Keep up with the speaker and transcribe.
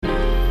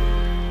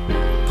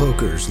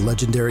poker's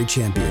legendary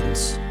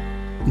champions,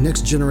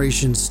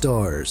 next-generation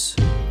stars,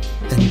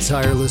 and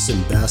tireless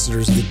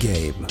ambassadors of the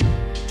game,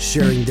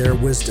 sharing their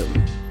wisdom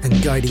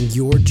and guiding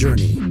your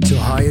journey to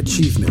high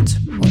achievement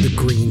on the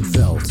green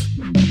felt.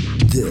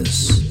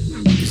 This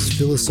is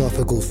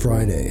Philosophical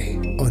Friday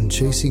on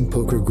Chasing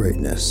Poker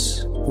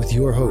Greatness with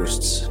your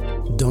hosts,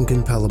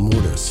 Duncan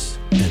Palamourdas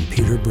and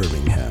Peter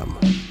Birmingham.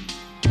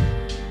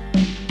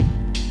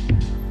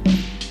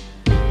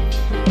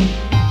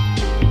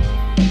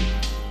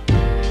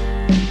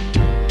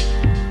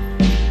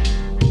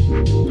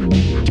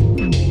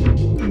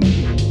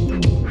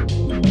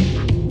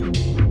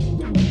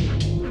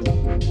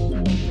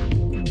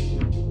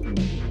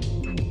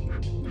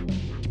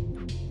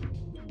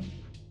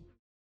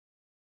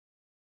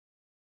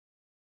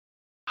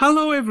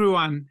 Hello,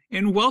 everyone,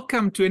 and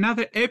welcome to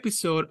another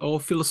episode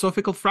of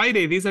Philosophical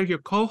Friday. These are your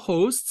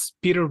co-hosts,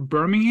 Peter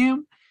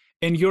Birmingham,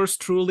 and yours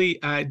truly,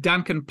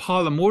 Duncan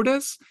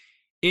Palamourdas.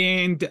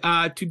 And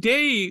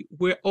today,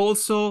 we're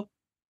also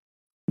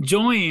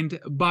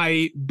joined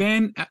by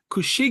Ben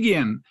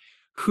Kushigian,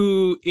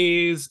 who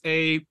is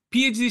a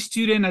PhD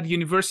student at the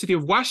University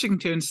of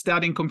Washington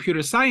studying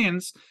computer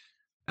science,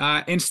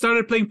 and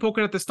started playing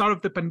poker at the start of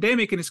the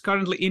pandemic and is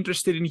currently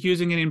interested in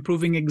using and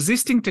improving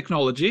existing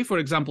technology, for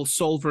example,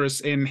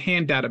 solvers and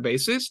hand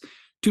databases,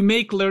 to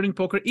make learning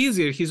poker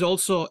easier. He's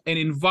also an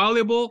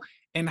invaluable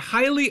and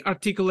highly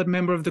articulate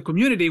member of the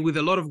community with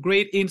a lot of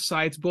great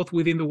insights, both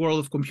within the world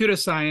of computer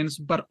science,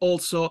 but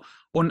also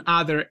on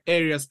other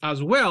areas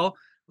as well,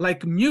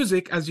 like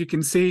music, as you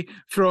can see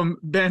from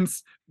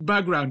Ben's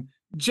background.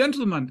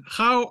 Gentlemen,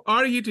 how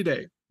are you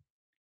today?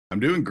 I'm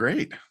doing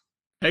great.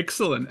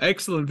 Excellent.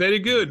 Very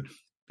good.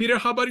 Peter,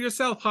 how about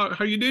yourself? How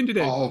are you doing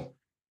today? Oh,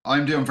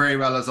 I'm doing very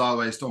well as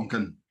always,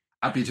 Duncan.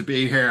 Happy to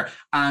be here.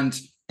 And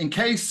in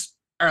case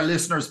our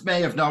listeners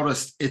may have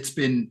noticed, it's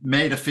been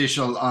made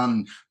official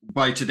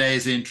by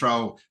today's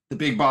intro. The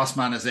big boss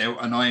man is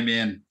out and I'm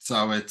in.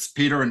 So it's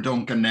Peter and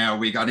Duncan now.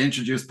 We got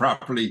introduced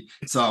properly.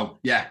 So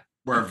yeah,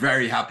 we're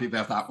very happy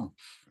about that one.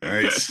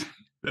 Nice.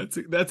 That's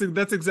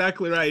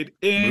exactly right.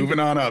 And moving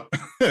on up.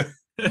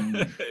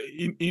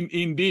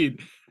 Indeed.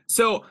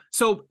 So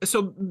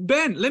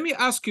Ben, let me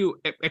ask you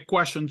a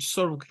question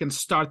so we can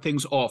start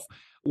things off.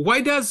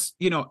 Why does,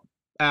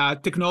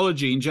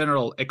 technology in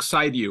general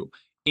excite you?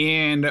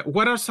 And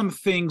what are some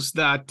things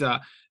that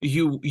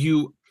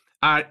you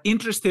are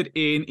interested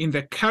in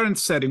the current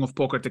setting of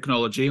poker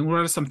technology? And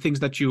what are some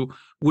things that you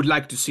would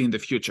like to see in the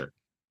future?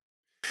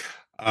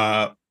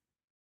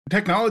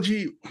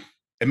 Technology,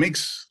 it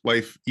makes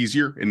life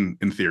easier in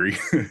theory.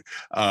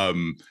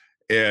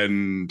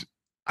 And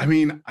I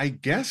mean, I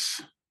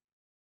guess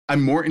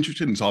I'm more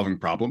interested in solving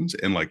problems,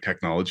 and like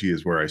technology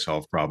is where I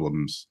solve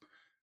problems.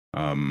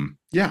 I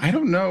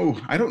don't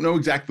know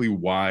exactly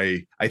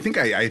why. I think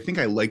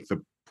I like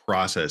the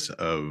process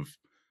of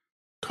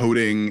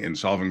coding and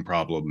solving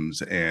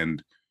problems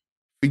and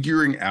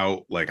figuring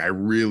out, like, I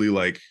really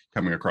like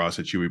coming across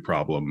a chewy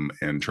problem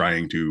and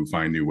trying to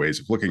find new ways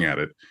of looking at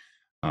it.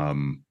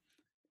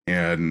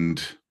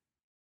 And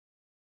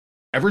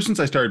ever since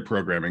I started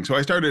programming, so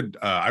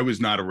I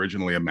was not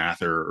originally a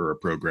mather or a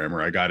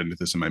programmer. I got into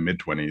this in my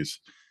mid-20s.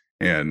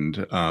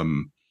 And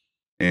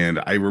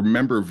I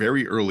remember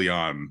very early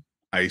on,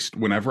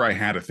 whenever I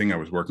had a thing I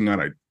was working on,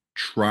 I'd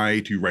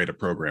try to write a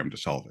program to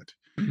solve it.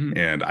 Mm-hmm.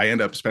 And I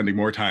end up spending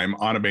more time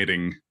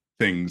automating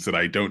things that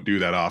I don't do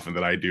that often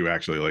that I do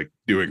actually like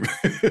doing.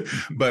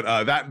 But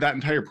that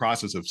entire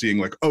process of seeing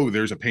like, oh,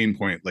 there's a pain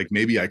point, like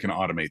maybe I can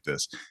automate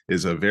this,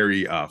 is a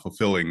very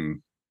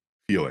fulfilling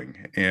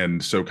feeling.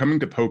 And so coming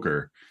to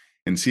poker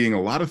and seeing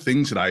a lot of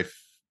things that I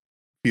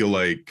feel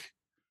like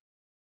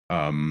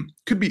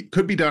could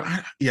be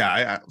done,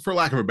 for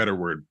lack of a better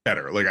word,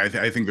 better. Like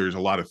I think there's a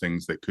lot of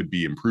things that could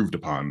be improved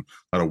upon,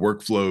 a lot of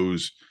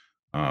workflows,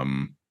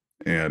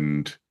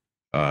 and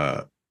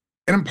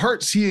in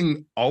part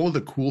seeing all of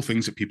the cool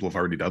things that people have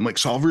already done. Like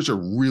solvers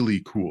are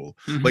really cool.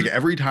 Mm-hmm. Like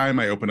every time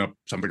I open up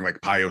something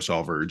like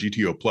PioSolver or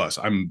GTO Plus,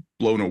 I'm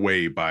blown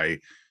away by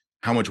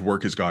how much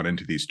work has gone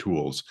into these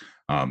tools.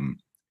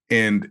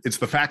 And it's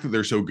the fact that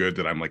they're so good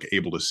that I'm like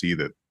able to see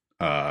that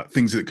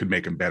things that could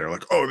make them better.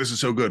 Like, oh, this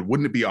is so good.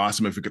 Wouldn't it be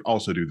awesome if it could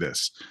also do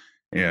this?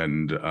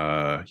 And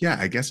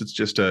I guess it's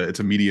just it's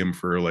a medium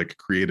for like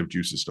creative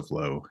juices to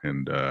flow.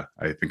 And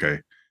I think I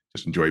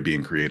just enjoy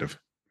being creative.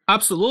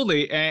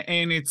 Absolutely.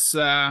 And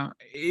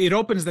it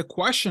opens the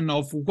question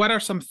of what are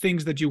some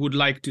things that you would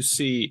like to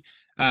see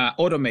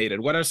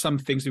automated? What are some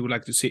things you would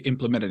like to see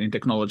implemented in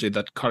technology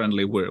that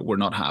currently we're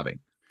not having?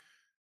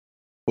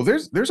 Well,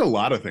 there's a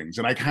lot of things,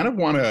 and I kind of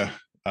want to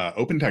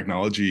open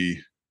technology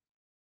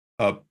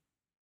up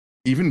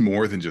even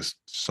more than just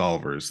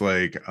solvers.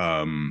 Like,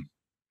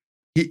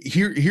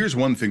 here's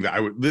one thing that I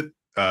would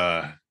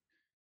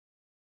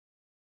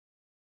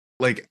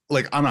like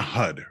on a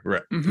HUD,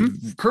 right?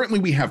 Mm-hmm. Currently,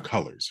 we have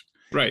colors,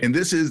 right? And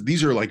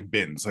these are like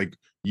bins. Like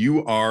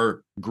you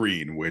are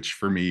green, which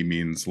for me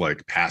means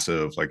like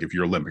passive, like if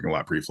you're limping a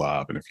lot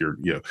pre-flop, and if you're,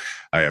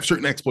 I have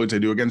certain exploits I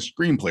do against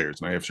green players,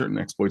 and I have certain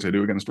exploits I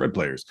do against red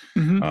players.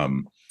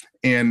 Mm-hmm.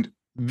 And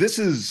this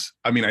is,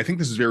 I mean, I think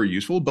this is very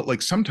useful, but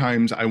like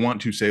sometimes I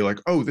want to say like,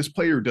 oh, this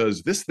player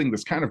does this thing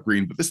that's kind of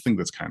green, but this thing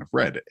that's kind of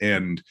red.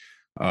 And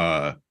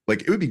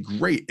like it would be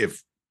great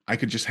if I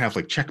could just have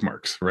like check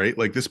marks, right?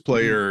 Like this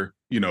player,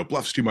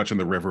 bluffs too much on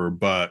the river,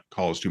 but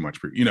calls too much,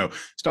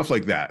 stuff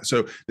like that.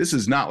 So this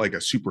is not like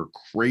a super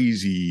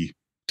crazy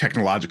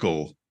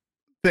technological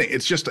thing.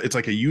 It's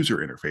like a user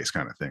interface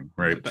kind of thing,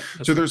 right?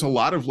 So there's a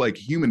lot of like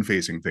human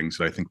facing things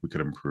that I think we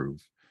could improve.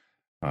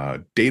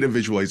 Data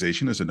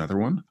visualization is another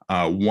one.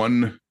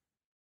 One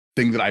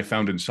thing that I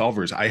found in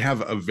solvers,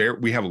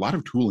 we have a lot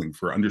of tooling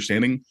for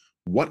understanding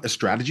what a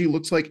strategy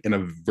looks like in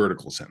a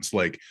vertical sense.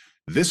 Like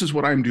this is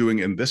what I'm doing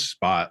in this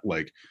spot.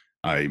 Like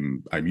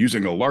I'm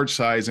using a large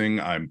sizing,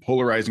 I'm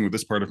polarizing with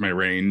this part of my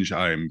range,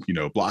 I'm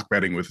block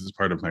betting with this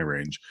part of my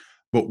range.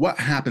 But what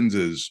happens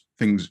is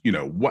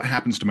what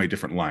happens to my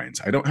different lines?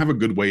 I don't have a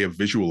good way of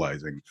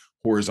visualizing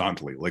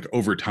horizontally, like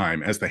over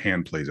time as the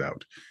hand plays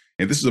out.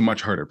 And this is a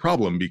much harder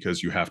problem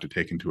because you have to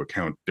take into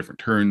account different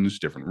turns,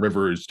 different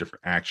rivers,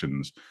 different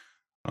actions.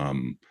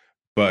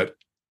 But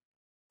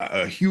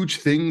a huge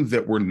thing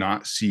that we're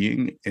not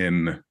seeing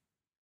in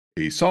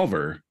a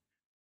solver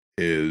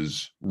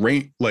is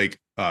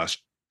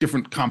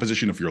different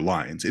composition of your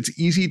lines. It's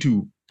easy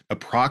to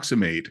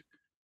approximate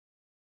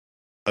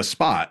a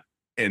spot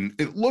and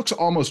it looks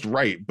almost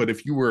right, but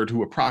if you were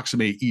to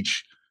approximate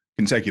each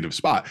consecutive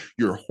spot,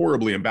 you're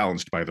horribly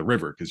imbalanced by the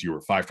river because you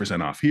were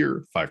 5% off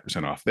here,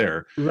 5% off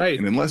there. Right.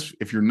 And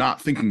if you're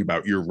not thinking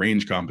about your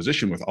range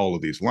composition with all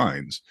of these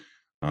lines,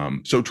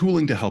 so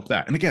tooling to help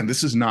that. And again,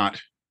 this is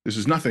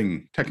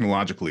nothing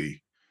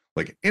technologically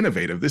like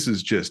innovative. This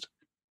is just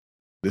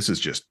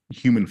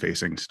human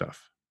facing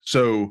stuff.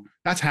 So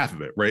that's half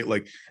of it, right?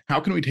 Like how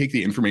can we take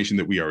the information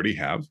that we already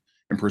have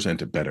and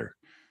present it better?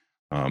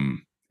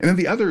 And then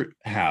the other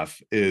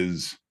half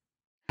is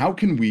how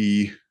can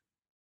we,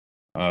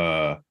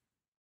 right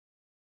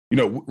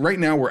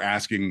now we're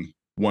asking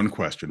one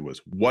question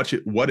was what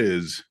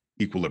is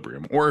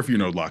equilibrium? Or if you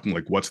know locking,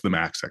 like what's the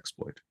max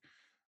exploit?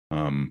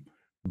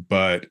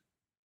 But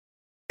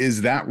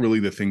is that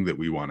really the thing that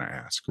we want to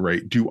ask,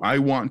 right? Do I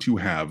want to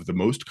have the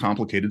most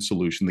complicated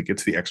solution that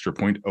gets the extra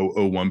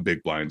 0.001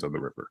 big blinds on the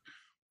river?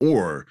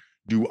 Or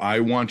do I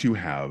want to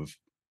have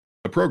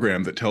a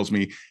program that tells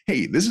me,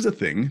 hey, this is a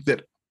thing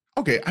that,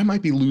 okay, I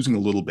might be losing a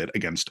little bit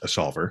against a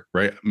solver,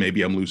 right?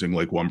 Maybe I'm losing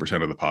like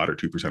 1% of the pot or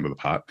 2% of the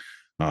pot.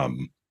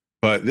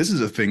 But this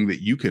is a thing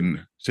that you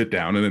can sit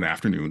down in an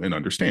afternoon and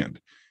understand.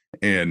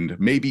 And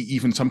maybe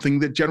even something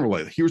that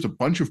generalizes. Here's a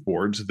bunch of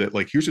boards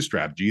that here's a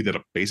strategy that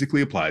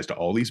basically applies to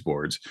all these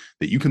boards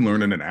that you can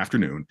learn in an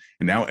afternoon.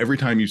 And now every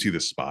time you see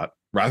this spot,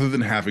 rather than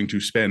having to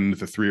spend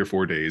the 3 or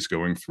 4 days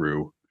going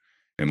through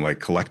and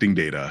collecting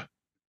data,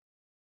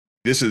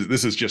 this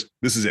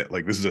is it.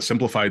 Like this is a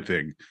simplified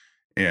thing.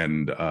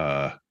 And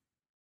that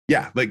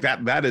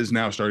is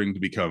now starting to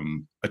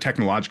become a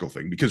technological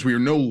thing because we are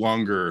no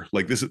longer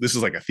like this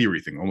is like a theory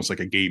thing, almost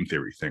like a game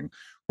theory thing.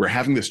 We're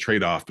having this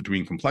trade-off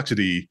between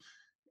complexity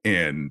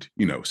and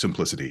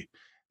simplicity.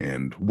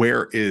 And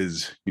where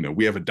is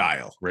we have a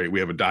dial, right? We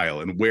have a dial,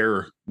 and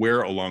where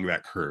along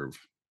that curve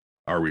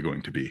are we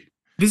going to be?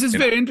 This is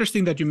very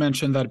interesting that you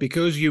mentioned that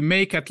because you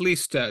make at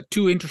least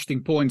 2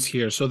 interesting points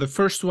here. So the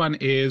first one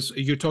is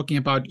you're talking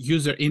about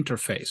user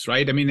interface,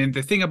 right? I mean, and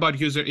the thing about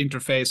user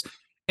interface,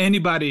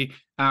 anybody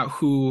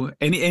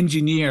any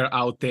engineer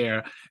out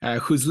there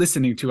who's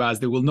listening to us,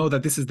 they will know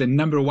that this is the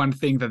number one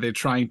thing that they're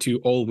trying to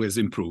always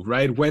improve,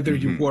 right? Whether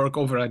you work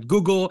over at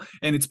Google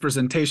and its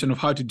presentation of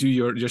how to do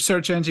your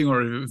search engine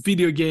or a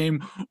video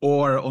game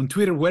or on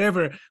Twitter,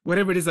 whatever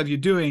it is that you're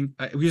doing,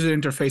 user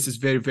interface is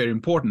very, very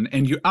important.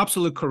 And you're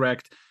absolutely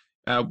correct,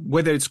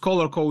 whether it's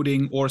color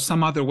coding or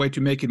some other way to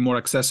make it more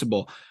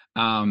accessible.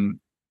 And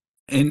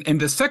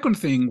the second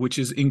thing, which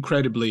is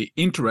incredibly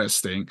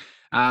interesting,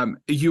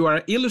 you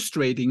are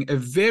illustrating a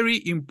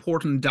very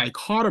important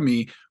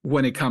dichotomy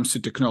when it comes to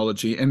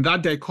technology. And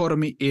that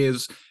dichotomy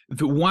is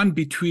the one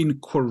between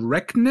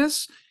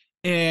correctness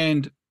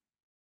and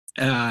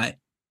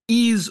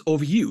ease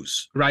of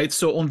use, right?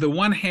 So on the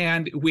one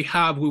hand, we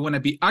want to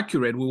be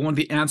accurate. We want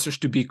the answers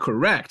to be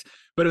correct.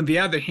 But on the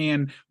other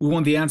hand, we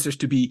want the answers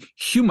to be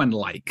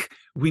human-like.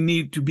 We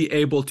need to be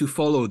able to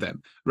follow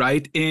them,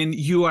 right? And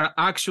you are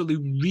actually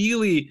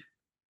really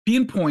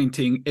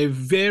pinpointing a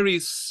very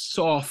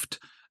soft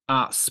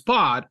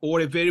spot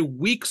or a very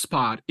weak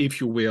spot, if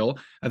you will,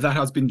 that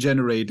has been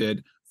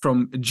generated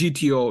from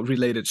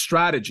GTO-related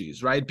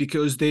strategies, right?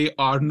 Because they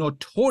are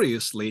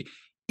notoriously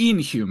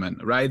inhuman,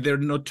 right? They're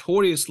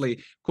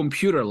notoriously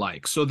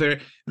computer-like. So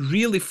they're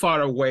really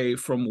far away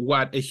from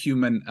what a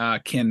human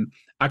can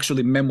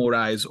actually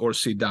memorize or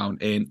sit down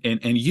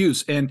and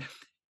use. And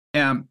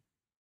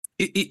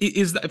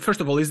is that,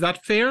 first of all, is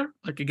that fair?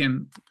 Like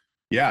again?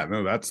 Yeah,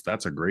 no,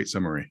 that's a great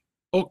summary.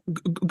 Oh,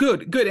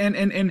 good.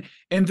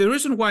 And the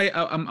reason why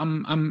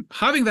I'm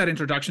having that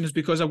introduction is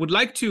because I would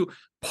like to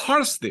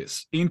parse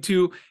this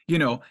into,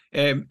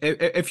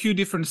 a few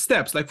different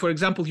steps. Like, for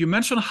example, you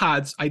mentioned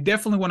HUDs. I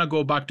definitely want to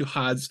go back to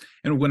HUDs,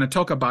 and we're going to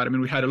talk about them.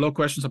 And we had a lot of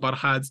questions about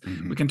HUDs.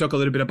 Mm-hmm. We can talk a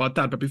little bit about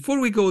that. But before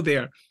we go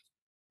there,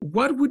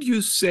 what would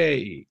you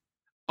say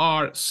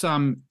are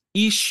some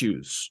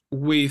issues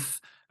with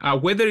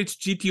whether it's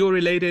GTO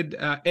related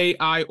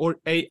AI or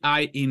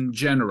AI in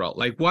general?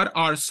 Like, what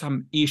are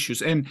some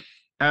issues? And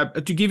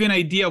to give you an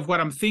idea of what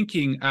I'm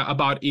thinking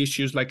about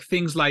issues, like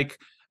things like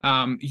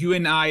you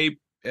and I,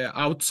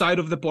 outside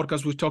of the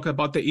podcast, we've talked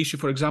about the issue,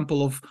 for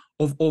example, of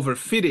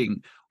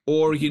overfitting,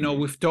 or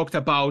we've talked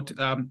about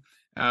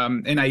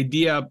an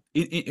idea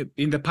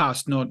in the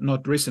past,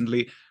 not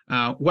recently,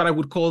 what I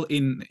would call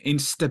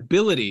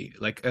instability,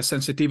 like a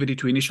sensitivity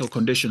to initial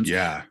conditions.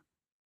 Yeah.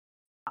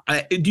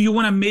 Do you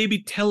want to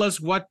maybe tell us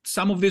what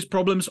some of these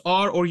problems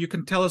are, or you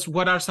can tell us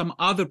what are some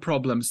other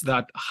problems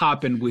that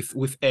happen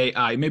with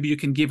AI? Maybe you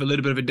can give a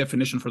little bit of a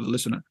definition for the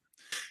listener.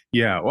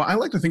 Yeah, well, I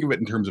like to think of it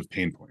in terms of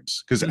pain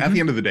points, because at the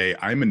end of the day,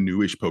 I'm a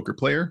newish poker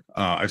player.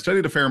 I've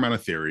studied a fair amount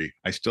of theory.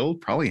 I still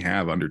probably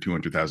have under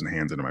 200,000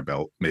 hands under my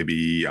belt,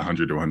 maybe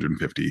 100 to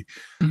 150.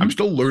 I'm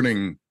still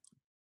learning.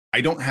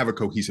 I don't have a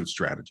cohesive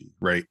strategy,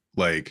 right?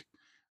 Like,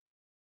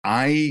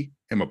 I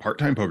am a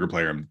part-time poker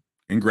player. I'm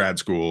in grad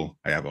school.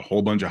 I have a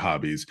whole bunch of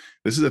hobbies.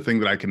 This is a thing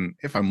that I can,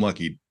 if I'm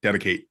lucky,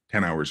 dedicate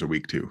 10 hours a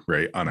week to,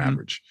 right? On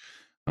average.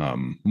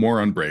 More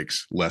on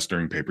breaks, less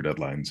during paper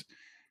deadlines.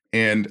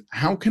 And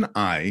how can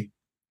I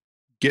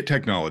get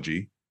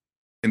technology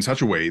in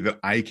such a way that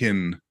I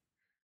can,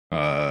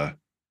 that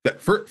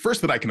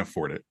I can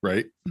afford it,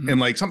 right?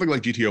 And like something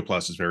like GTO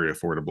Plus is very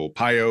affordable.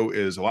 Pio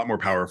is a lot more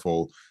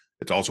powerful.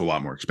 It's also a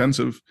lot more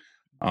expensive.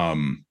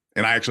 And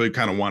I actually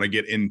kind of want to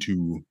get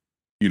into,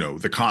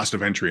 the cost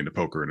of entry into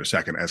poker in a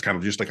second as kind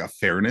of just like a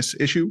fairness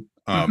issue.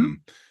 But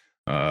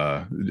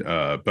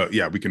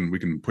yeah, we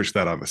can push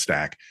that on the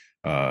stack.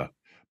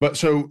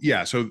 So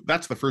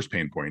that's the first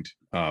pain point.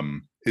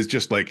 Is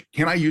just like,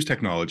 can I use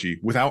technology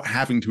without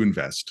having to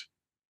invest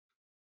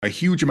a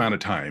huge amount of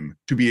time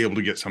to be able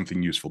to get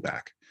something useful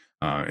back?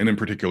 And in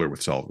particular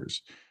with solvers.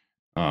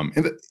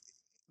 And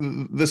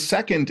the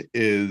second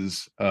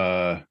is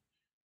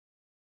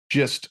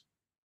just,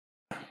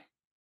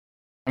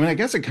 I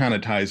guess it kind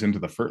of ties into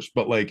the first,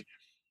 but like,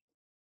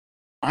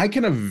 I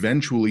can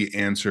eventually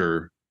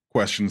answer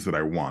questions that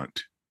I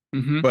want,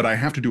 but I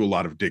have to do a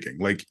lot of digging.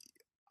 Like,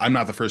 I'm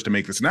not the first to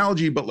make this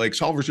analogy, but like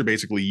solvers are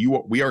basically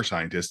we are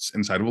scientists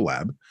inside of a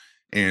lab,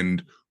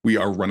 and we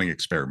are running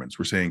experiments.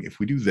 We're saying, if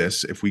we do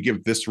this, if we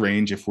give this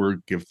range, if we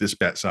give this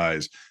bet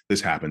size,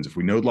 this happens. If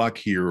we node lock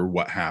here,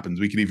 what happens?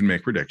 We can even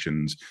make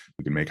predictions.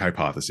 We can make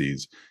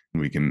hypotheses,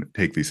 and we can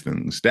take these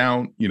things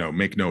down,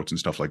 make notes and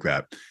stuff like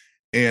that.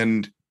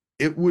 And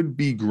it would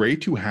be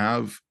great to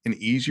have an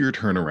easier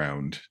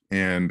turnaround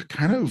and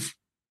kind of,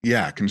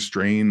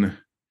 constrain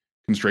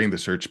the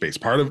search space.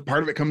 Part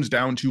of it comes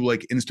down to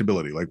like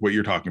instability. Like what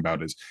you're talking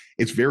about is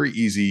it's very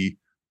easy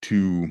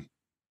to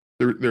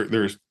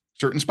there's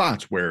certain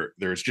spots where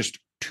there's just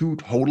two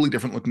totally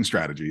different looking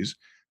strategies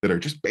that are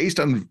just based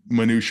on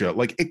minutia.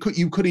 Like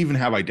you could even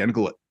have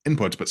identical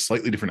inputs but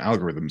slightly different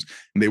algorithms,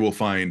 and they will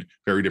find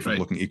very different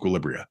looking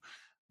equilibria.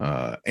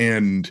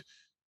 And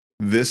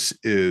this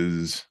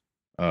is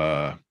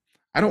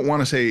I don't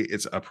want to say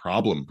it's a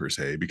problem per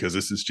se, because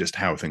this is just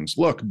how things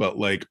look, but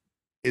like,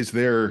 is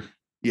there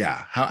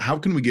how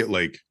can we get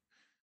like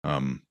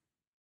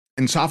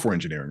in software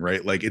engineering,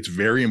 right? Like, it's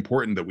very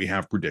important that we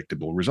have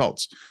predictable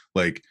results.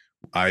 Like,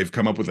 I've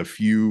come up with a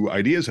few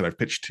ideas that I've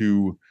pitched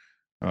to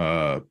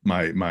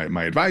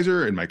my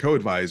advisor and my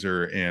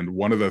co-advisor, and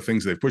one of the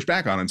things they've pushed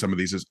back on in some of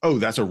these is, oh,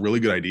 that's a really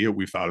good idea,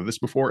 we've thought of this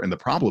before, and the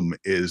problem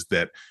is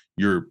that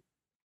you're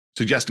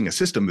suggesting a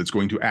system that's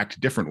going to act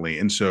differently,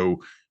 and so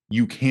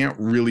you can't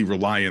really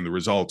rely on the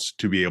results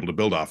to be able to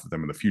build off of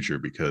them in the future,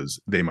 because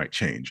they might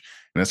change.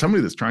 And as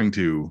somebody that's trying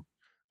to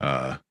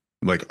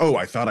like, oh,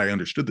 I thought I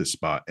understood this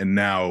spot, and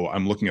now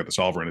I'm looking at the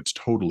solver and it's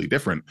totally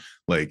different,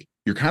 like,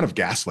 you're kind of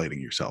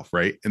gaslighting yourself,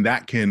 right? And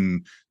that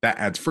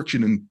adds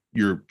friction in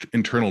your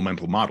internal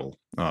mental model.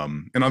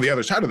 And on the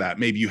other side of that,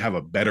 maybe you have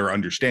a better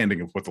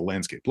understanding of what the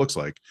landscape looks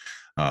like.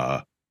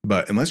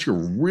 But unless you're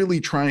really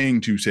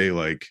trying to say,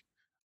 like,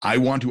 I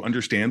want to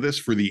understand this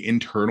for the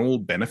internal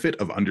benefit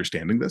of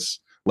understanding this.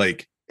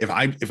 Like, if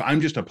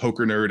I'm just a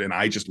poker nerd and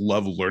I just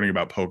love learning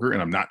about poker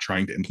and I'm not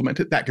trying to implement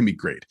it, that can be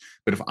great.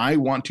 But if I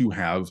want to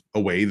have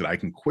a way that I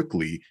can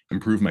quickly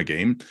improve my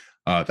game,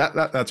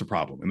 that's a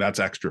problem, and that's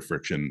extra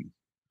friction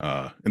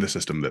in the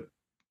system that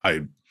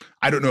I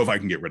don't know if I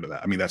can get rid of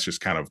that. I mean, that's just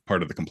kind of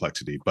part of the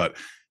complexity, but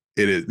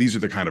these are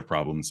the kind of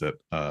problems that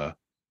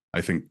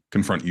I think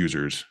confront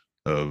users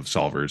of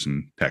solvers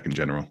and tech in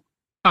general.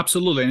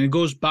 Absolutely. And it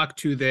goes back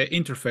to the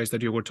interface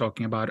that you were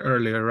talking about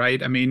earlier,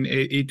 right? I mean,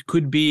 it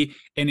could be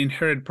an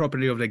inherent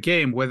property of the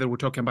game, whether we're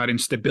talking about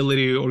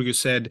instability or you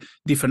said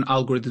different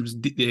algorithms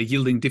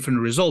yielding different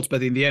results.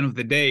 But in the end of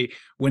the day,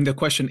 when the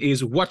question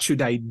is, what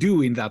should I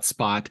do in that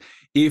spot?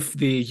 if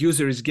the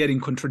user is getting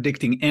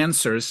contradicting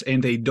answers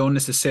and they don't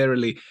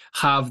necessarily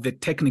have the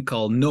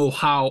technical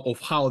know-how of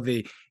how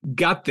they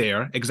got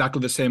there,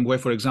 exactly the same way,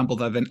 for example,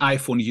 that an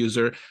iPhone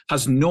user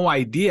has no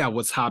idea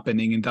what's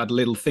happening in that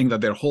little thing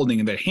that they're holding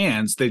in their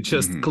hands. They're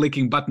just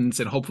clicking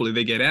buttons and hopefully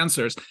they get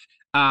answers.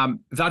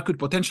 That could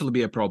potentially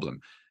be a problem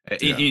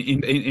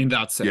in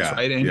that sense,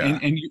 right?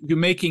 And you're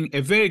making a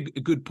very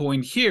good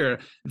point here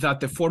that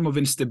the form of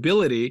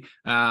instability,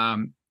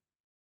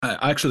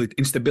 actually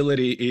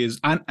instability is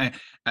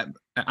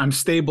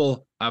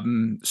unstable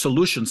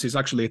solutions is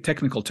actually a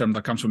technical term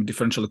that comes from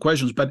differential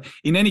equations. But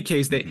in any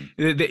case, the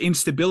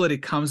instability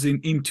comes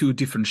in two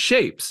different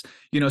shapes.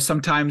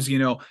 Sometimes,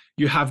 you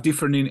have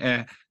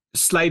different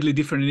slightly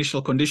different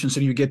initial conditions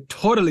and you get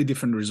totally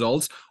different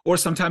results, or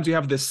sometimes you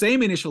have the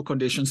same initial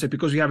conditions, and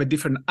because you have a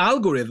different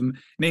algorithm,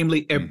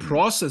 namely a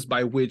process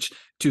by which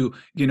to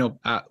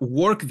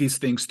work these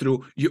things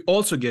through, you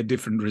also get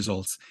different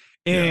results.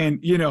 And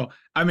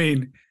I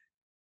mean,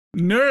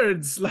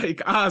 nerds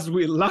like us,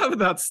 we love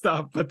that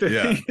stuff, but the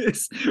thing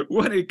is,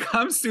 when it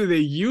comes to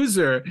the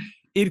user,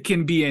 it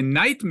can be a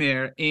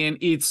nightmare, and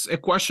it's a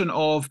question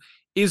of,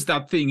 is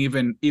that thing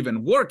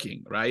even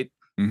working, right?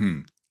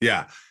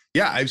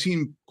 Yeah, I've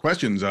seen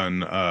questions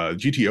on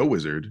GTO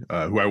Wizard,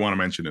 who I want to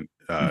mention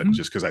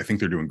just because I think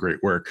they're doing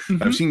great work.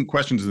 I've seen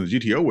questions in the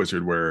GTO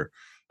Wizard where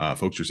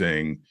folks are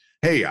saying,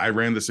 hey, I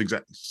ran this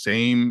exact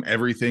same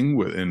everything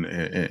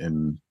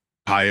in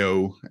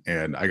Pio,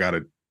 and I got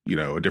a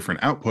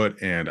different output.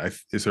 And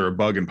is there a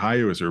bug in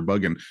Pio? Is there a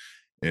bug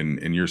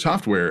in your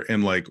software?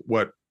 And like,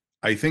 what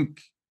I think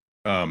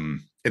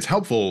it's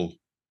helpful,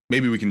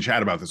 maybe we can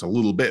chat about this a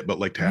little bit, but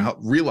like to help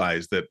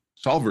realize that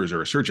solvers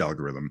are a search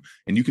algorithm,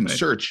 and you can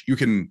search, you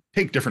can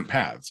take different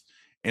paths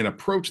and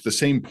approach the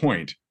same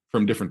point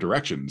from different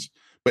directions.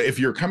 But if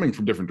you're coming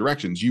from different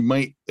directions,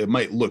 it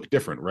might look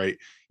different, right?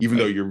 Even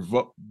though you're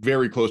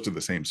very close to the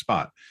same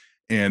spot.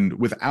 And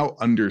without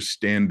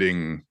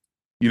understanding,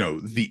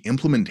 the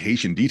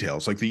implementation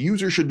details, like the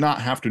user should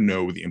not have to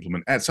know the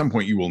implement. At some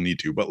point you will need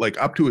to, but like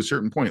up to a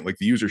certain point, like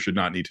the user should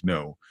not need to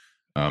know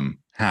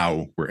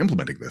how we're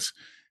implementing this.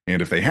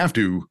 And if they have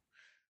to,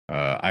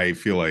 I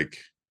feel like,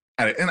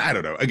 and I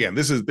don't know. Again,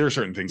 there are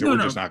certain things that we're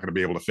just not going to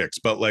be able to fix.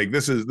 But like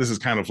this is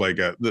kind of like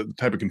the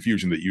type of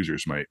confusion that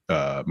users might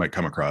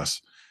come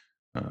across.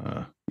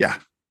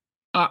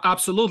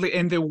 Absolutely,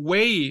 and the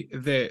way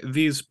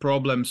these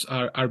problems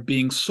are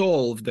being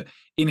solved,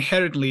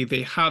 inherently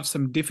they have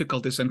some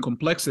difficulties and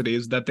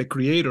complexities that the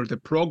creator, the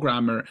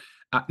programmer,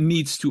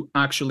 needs to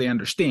actually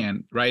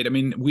understand. Right? I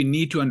mean, we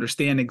need to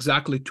understand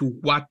exactly to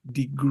what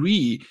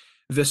degree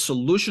the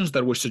solutions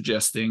that we're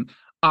suggesting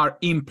are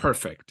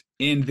imperfect,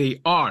 and they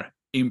are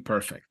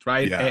imperfect,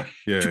 right?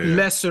 To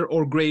lesser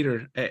or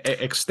greater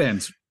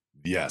extents.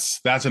 Yes,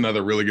 that's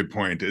another really good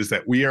point, is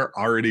that we are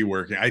already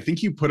working. I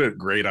think you put it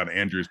great on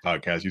Andrew's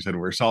podcast. You said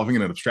we're solving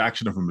an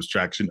abstraction of an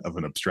abstraction of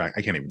an abstract.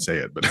 I can't even say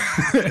it, but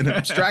an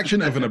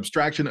abstraction of an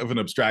abstraction of an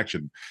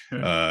abstraction.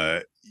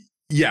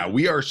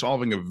 We are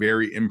solving a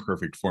very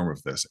imperfect form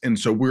of this. And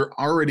so we're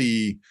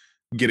already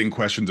getting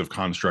questions of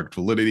construct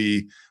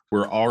validity.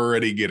 We're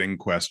already getting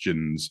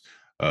questions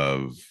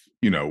of,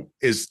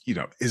 is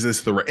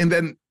this the right? And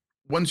then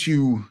once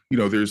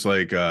there's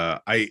like,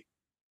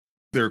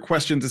 there are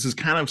questions. This is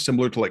kind of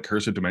similar to like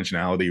cursive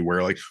dimensionality,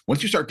 where like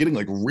once you start getting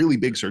like really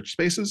big search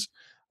spaces,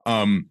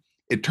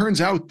 it turns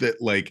out that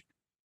like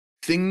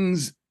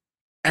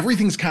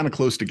everything's kind of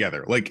close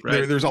together. Like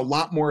there's a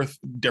lot more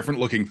different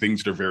looking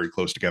things that are very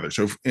close together.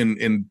 So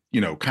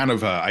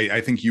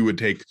I think you would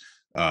take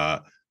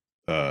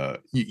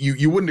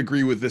you wouldn't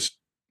agree with this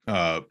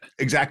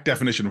exact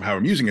definition of how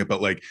I'm using it,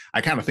 but like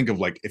I kind of think of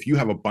like, if you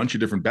have a bunch of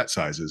different bet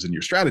sizes in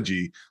your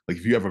strategy, like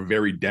if you have a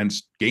very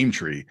dense game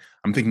tree,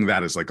 I'm thinking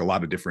that is like a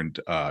lot of different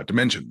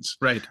dimensions,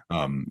 right?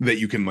 That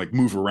you can like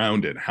move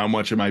around in. How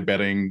much am I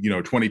betting,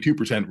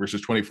 22%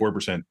 versus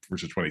 24%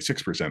 versus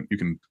 26%? You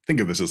can think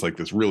of this as like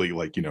this really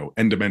like,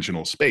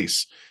 n-dimensional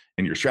space,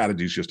 and your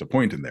strategy is just a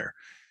point in there.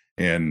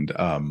 And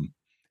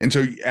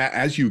so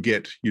as you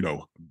get,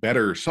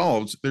 better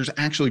solves, there's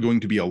actually going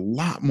to be a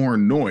lot more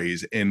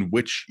noise in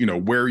which,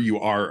 where you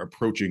are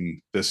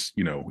approaching this,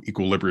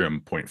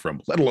 equilibrium point from,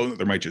 let alone that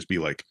there might just be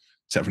like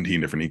 17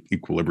 different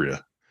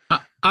equilibria.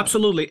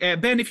 Absolutely.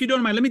 Ben, if you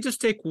don't mind, let me just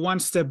take one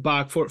step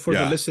back for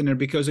the listener,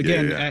 because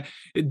again,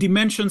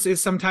 dimensions is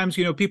sometimes,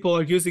 people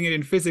are using it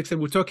in physics, and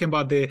we're talking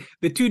about the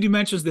 2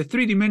 dimensions, the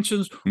 3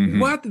 dimensions.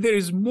 What? There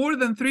is more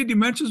than 3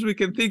 dimensions. We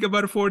can think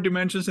about 4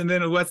 dimensions, and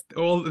then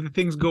all the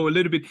things go a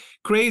little bit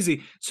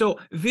crazy. So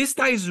this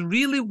ties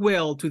really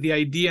well to the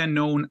idea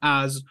known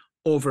as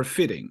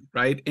overfitting,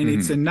 right? And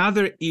it's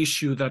another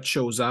issue that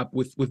shows up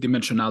with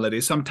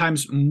dimensionality.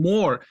 Sometimes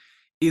more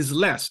is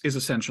less is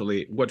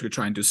essentially what we're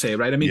trying to say,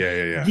 right? I mean,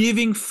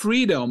 giving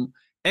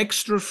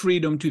extra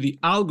freedom to the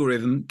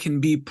algorithm can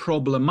be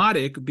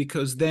problematic,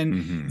 because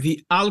then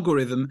the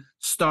algorithm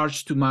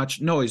starts too much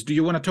noise. Do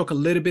you want to talk a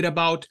little bit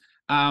about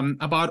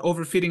about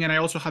overfitting, and I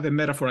also have a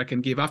metaphor I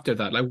can give after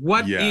that. Like,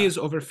 what is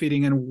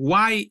overfitting, and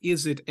why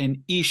is it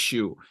an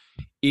issue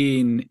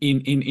in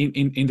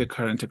the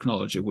current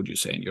technology? Would you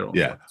say, in your own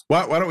words?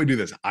 Why don't we do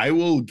this? I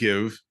will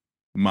give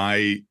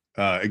my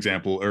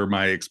example or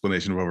my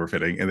explanation of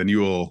overfitting, and then you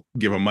will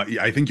give them.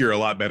 I think you're a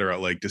lot better at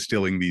like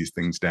distilling these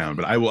things down,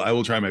 but I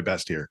will try my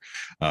best here.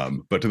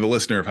 But to the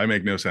listener, if I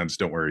make no sense,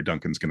 don't worry,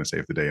 Duncan's going to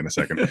save the day in a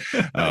second.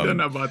 I don't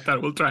know about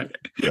that. We'll try.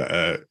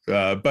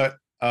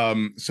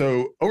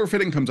 So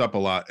overfitting comes up a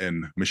lot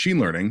in machine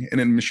learning, and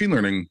in machine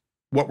learning,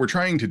 what we're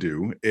trying to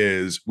do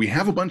is we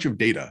have a bunch of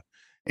data,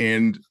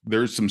 and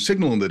there's some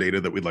signal in the data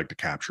that we'd like to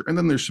capture, and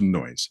then there's some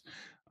noise,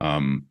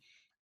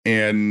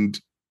 and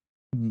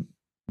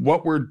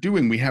what we're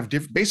doing, we have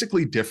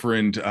basically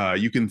different,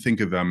 you can think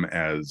of them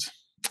as,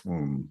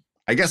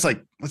 I guess,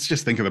 like, let's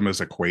just think of them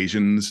as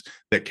equations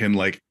that can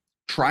like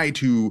try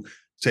to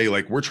say,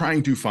 like, we're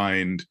trying to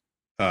find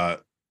an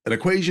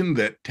equation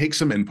that takes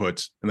some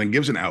inputs and then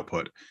gives an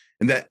output.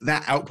 And that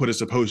output is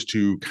supposed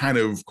to kind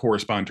of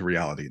correspond to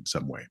reality in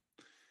some way.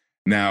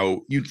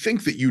 Now, you'd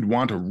think that you'd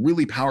want a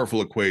really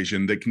powerful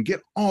equation that can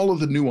get all of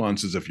the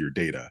nuances of your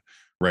data.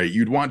 Right,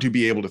 you'd want to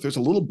be able to, if there's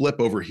a little blip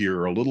over here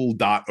or a little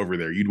dot over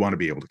there, you'd want to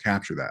be able to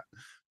capture that.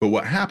 But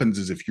what happens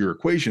is if your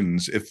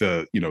equations, if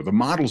the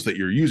models that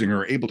you're using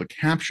are able to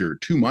capture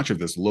too much of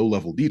this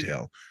low-level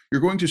detail,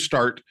 you're going to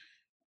start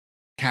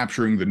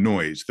capturing the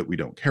noise that we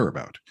don't care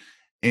about.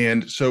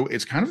 And so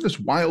it's kind of this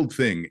wild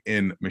thing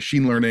in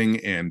machine learning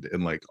and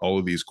in like all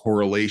of these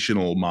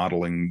correlational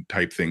modeling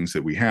type things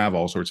that we have,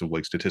 all sorts of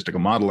like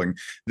statistical modeling,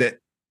 that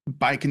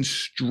by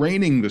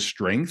constraining the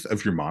strength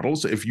of your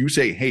models, if you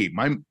say, hey,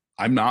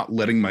 I'm not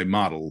letting my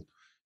model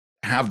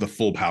have the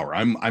full power,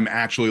 I'm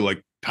actually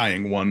like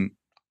tying one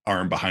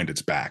arm behind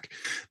its back,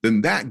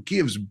 then that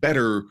gives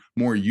better,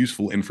 more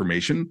useful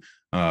information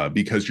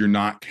because you're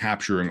not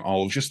capturing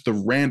all of just the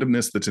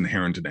randomness that's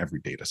inherent in every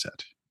data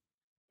set.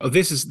 Oh,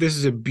 this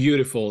is a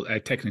beautiful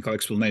technical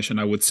explanation,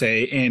 I would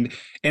say,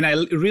 and I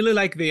really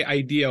like the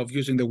idea of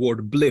using the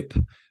word blip,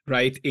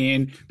 right?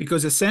 And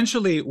because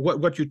essentially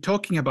what you're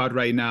talking about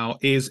right now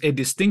is a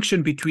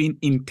distinction between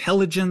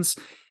intelligence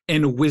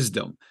and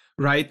wisdom.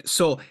 Right.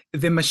 So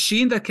the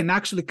machine that can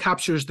actually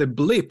captures the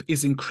blip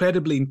is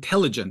incredibly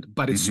intelligent,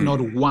 but it's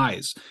not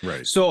wise.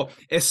 Right. So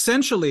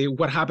essentially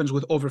what happens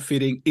with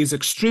overfitting is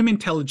extreme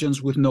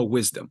intelligence with no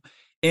wisdom.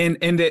 And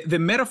the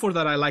metaphor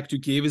that I like to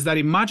give is that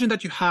imagine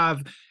that you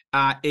have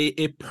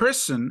a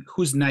person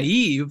who's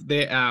naive,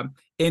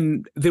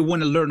 and they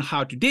want to learn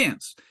how to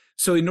dance.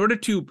 So in order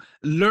to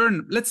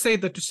learn, let's say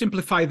that to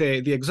simplify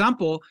the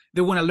example,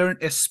 they want to learn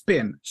a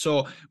spin.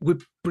 So we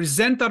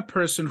present that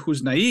person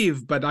who's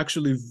naive, but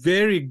actually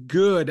very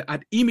good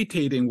at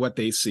imitating what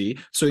they see.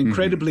 So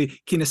incredibly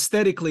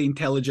kinesthetically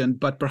intelligent,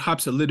 but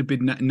perhaps a little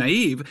bit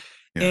naive.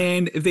 Yeah.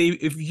 And they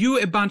view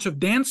a bunch of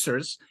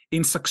dancers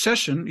in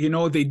succession,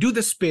 they do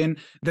the spin,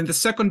 then the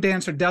second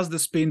dancer does the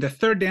spin, the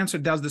third dancer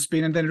does the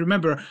spin. And then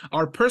remember,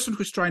 our person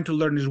who's trying to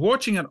learn is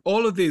watching at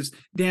all of these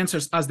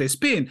dancers as they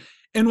spin.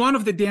 And one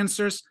of the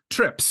dancers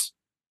trips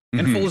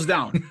and falls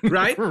down,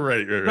 right?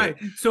 Right.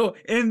 So,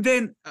 and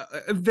then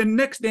the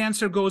next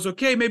dancer goes,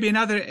 okay, maybe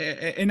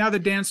another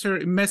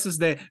dancer messes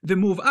the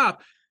move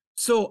up.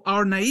 So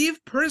our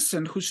naive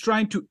person who's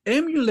trying to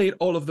emulate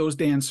all of those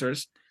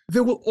dancers,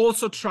 they will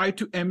also try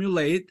to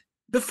emulate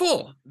the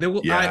fall. They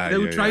will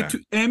try to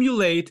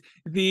emulate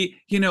the,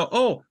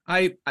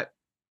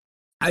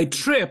 I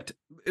tripped.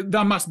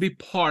 That must be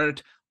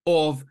part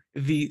of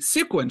the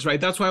sequence,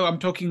 right? That's why I'm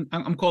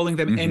calling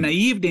them a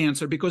naive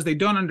dancer, because they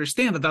don't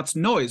understand that that's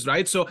noise,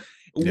 right? So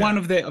one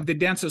of the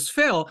dancers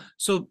fell.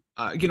 So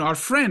our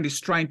friend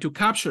is trying to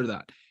capture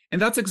that,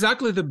 and that's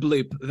exactly the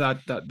blip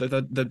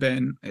that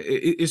Ben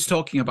is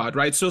talking about,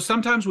 right? So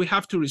sometimes we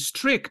have to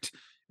restrict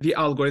the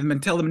algorithm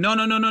and tell them,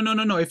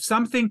 no. If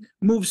something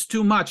moves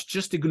too much,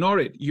 just ignore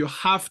it. You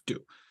have to.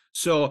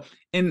 So,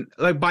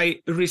 by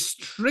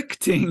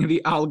restricting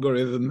the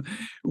algorithm,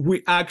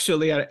 we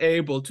actually are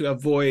able to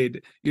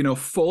avoid,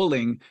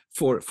 falling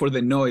for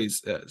the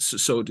noise,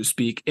 so to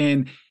speak.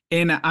 And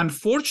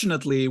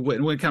unfortunately,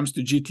 when it comes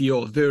to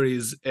GTO, there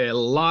is a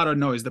lot of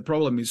noise. The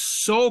problem is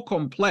so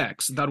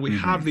complex that we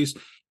have this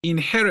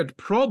inherent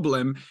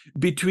problem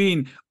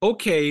between,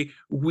 okay,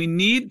 we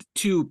need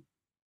to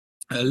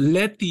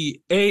let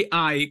the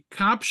AI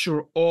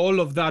capture all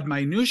of that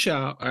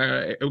minutia,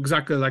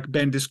 exactly like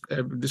Ben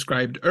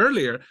described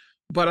earlier,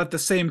 but at the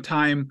same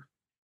time,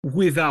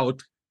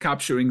 without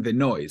capturing the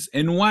noise.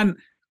 And one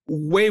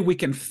way we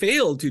can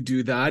fail to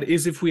do that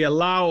is if we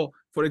allow,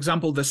 for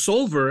example, the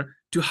solver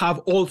to have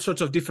all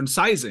sorts of different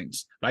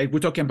sizings, right? We're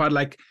talking about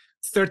like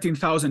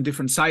 13,000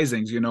 different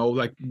sizings,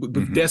 like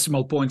with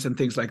decimal points and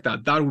things like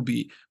that. That would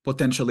be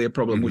potentially a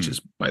problem, which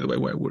is, by the way,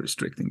 why we're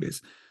restricting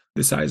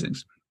the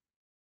sizings.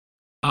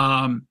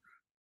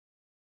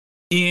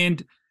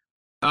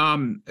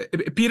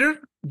 Peter,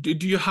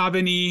 do you have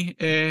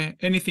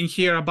anything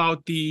here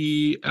about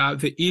the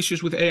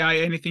issues with AI?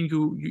 Anything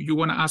you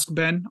want to ask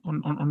Ben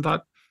on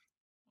that?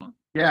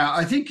 Yeah,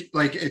 I think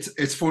like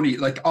it's funny.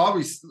 Like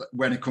always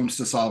when it comes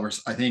to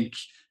solvers, I think,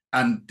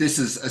 and this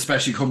is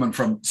especially coming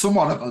from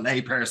somewhat of a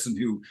layperson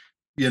who,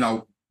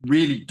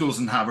 really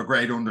doesn't have a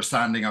great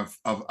understanding of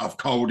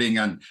coding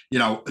and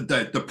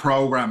the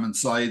programming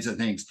sides of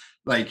things.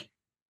 Like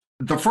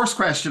the first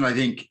question I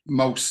think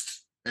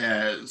most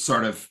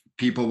sort of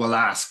people will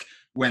ask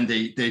when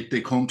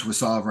they come to a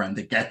solver and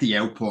they get the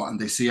output and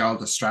they see all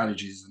the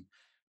strategies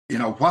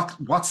and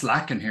what's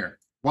lacking here.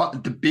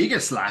 What the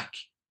biggest lack,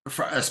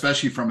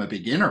 especially from a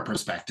beginner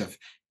perspective,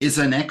 is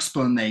an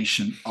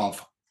explanation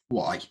of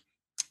why.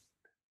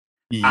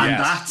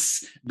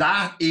 Yes. And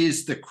that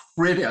is the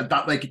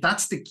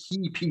that's the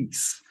key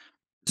piece.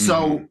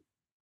 So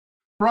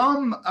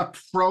from a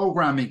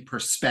programming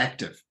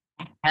perspective,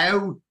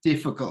 how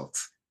difficult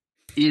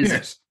is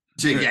it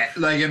to get,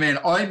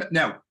 I'm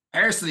now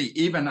personally,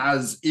 even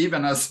as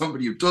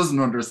somebody who doesn't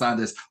understand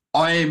this,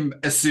 I'm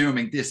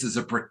assuming this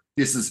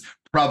is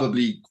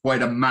probably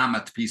quite a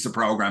mammoth piece of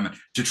programming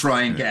to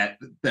try and get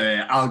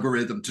the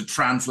algorithm to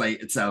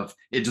translate itself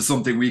into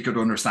something we could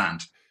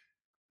understand.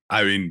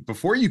 I mean,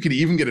 before you could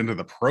even get into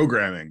the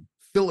programming,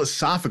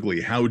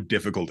 philosophically, how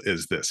difficult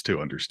is this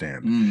to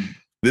understand?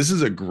 This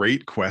is a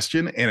great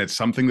question, and it's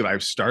something that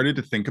I've started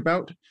to think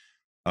about.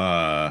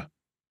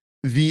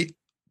 The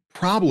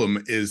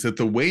problem is that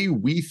the way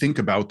we think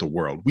about the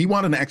world, we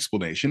want an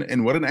explanation,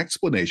 and what an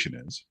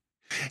explanation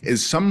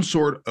is some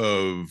sort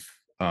of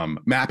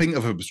mapping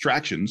of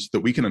abstractions that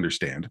we can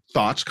understand,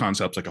 thoughts,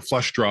 concepts like a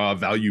flush draw,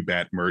 value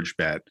bet, merge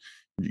bet,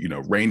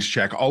 range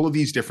check, all of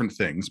these different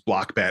things,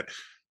 block bet.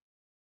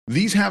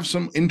 These have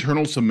some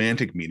internal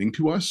semantic meaning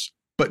to us,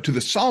 but to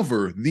the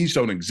solver, these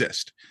don't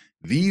exist.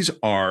 These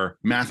are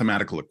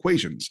mathematical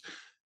equations.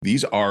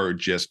 These are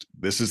just,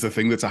 this is the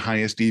thing that's a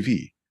highest EV.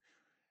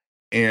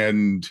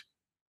 And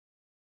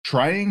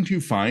trying to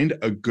find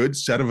a good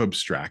set of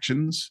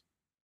abstractions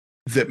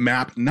that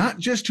map not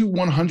just to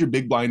 100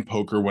 big blind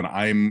poker when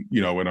I'm,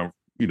 in a,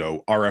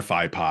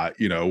 RFI pot,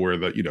 where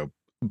the,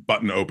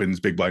 button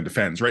opens, big blind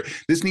defends, right?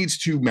 This needs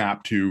to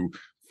map to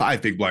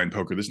 5 big blind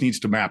poker. This needs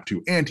to map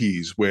to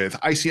antes with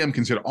ICM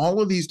consider, all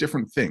of these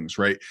different things,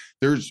 right?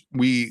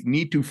 We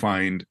need to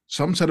find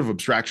some set of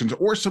abstractions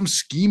or some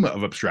schema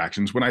of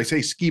abstractions. When I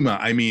say schema,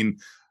 I mean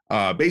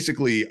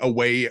basically a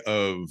way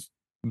of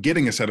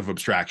getting a set of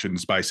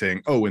abstractions by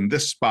saying, oh, in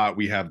this spot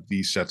we have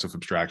these sets of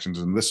abstractions,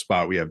 in this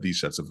spot we have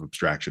these sets of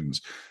abstractions.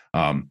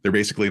 They're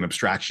basically an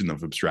abstraction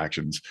of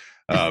abstractions.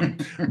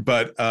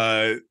 But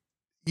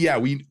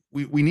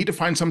we need to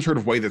find some sort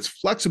of way that's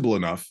flexible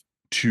enough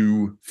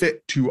to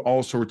fit to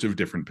all sorts of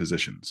different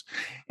positions.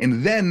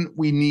 And then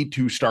we need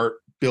to start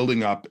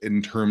building up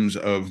in terms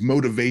of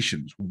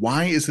motivations.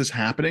 Why is this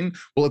happening?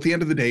 Well, at the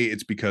end of the day,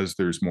 it's because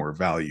there's more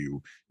value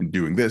in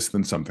doing this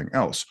than something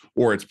else,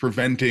 or it's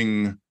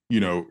preventing,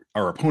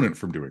 our opponent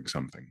from doing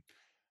something.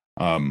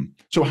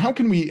 So how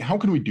can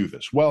we do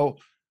this? Well,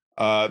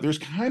 there's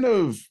kind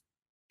of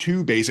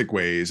 2 basic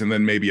ways and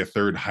then maybe a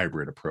third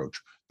hybrid approach.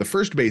 The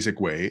first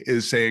basic way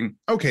is saying,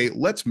 okay,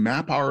 let's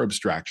map our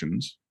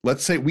abstractions.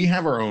 Let's say we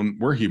have our own,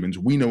 we're humans,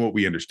 we know what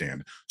we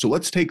understand. So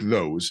let's take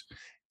those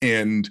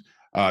and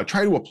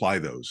try to apply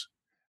those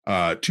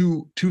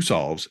to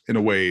solves in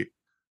a way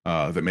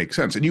that makes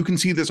sense. And you can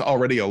see this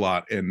already a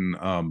lot in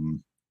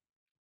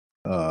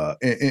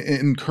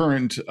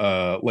current,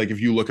 like if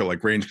you look at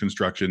like range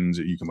constructions,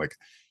 you can like,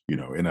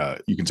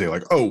 you can say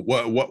like, oh,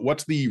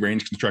 what's the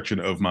range construction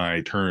of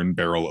my turn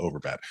barrel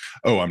overbet?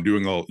 Oh, I'm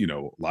doing a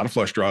lot of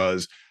flush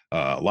draws,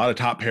 a lot of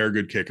top pair,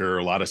 good kicker,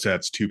 a lot of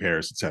sets, 2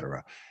 pairs,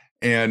 etc.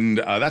 And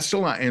that's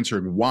still not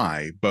answering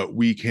why, but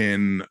we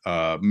can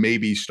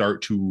maybe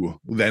start to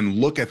then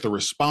look at the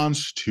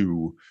response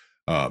to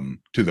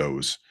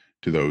those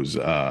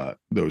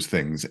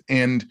things,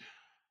 and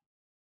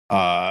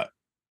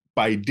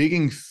by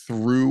digging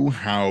through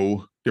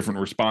how different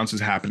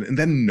responses happen and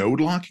then node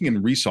locking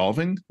and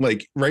resolving,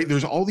 like, right,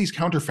 there's all these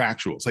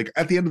counterfactuals. Like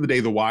at the end of the day,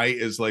 the why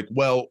is like,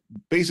 well,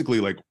 basically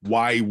like,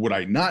 why would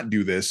I not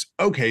do this?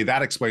 Okay,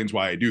 that explains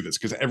why I do this,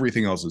 because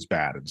everything else is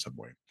bad in some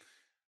way.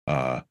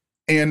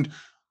 And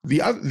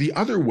the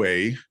other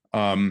way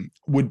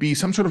would be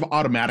some sort of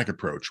automatic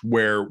approach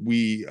where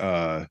we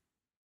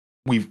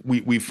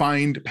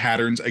find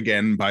patterns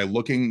again by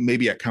looking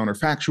maybe at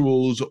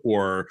counterfactuals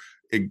or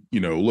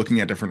looking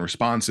at different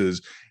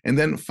responses, and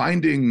then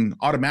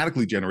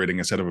automatically generating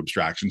a set of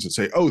abstractions that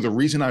say, oh, the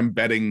reason I'm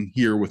betting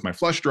here with my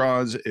flush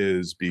draws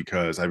is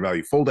because I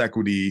value fold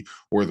equity,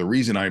 or the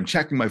reason I'm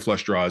checking my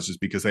flush draws is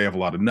because they have a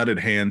lot of nutted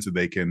hands that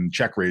they can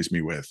check raise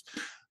me with.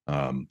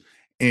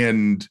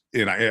 And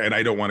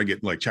I don't want to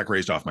get like check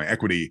raised off my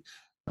equity.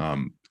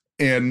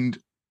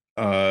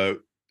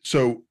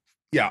 So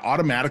yeah,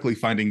 automatically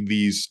finding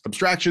these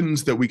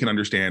abstractions that we can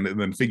understand and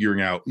then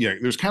figuring out,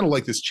 there's kind of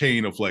like this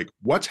chain of like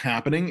what's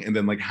happening and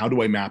then like how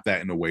do I map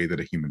that in a way that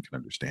a human can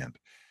understand.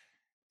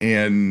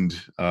 And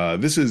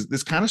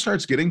this kind of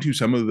starts getting to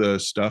some of the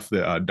stuff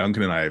that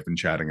Duncan and I have been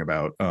chatting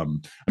about.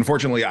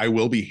 Unfortunately, I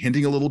will be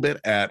hinting a little bit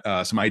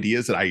at some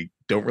ideas that I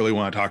don't really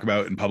want to talk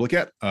about in public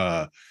yet.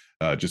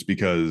 just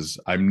because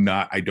I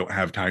don't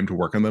have time to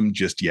work on them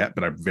just yet,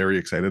 but I'm very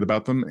excited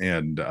about them.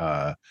 And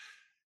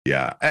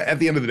yeah, at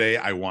the end of the day,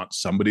 I want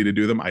somebody to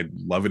do them. I'd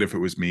love it if it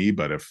was me,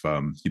 but if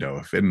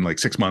if in like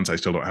 6 months I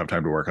still don't have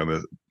time to work on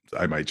this,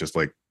 I might just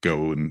like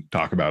go and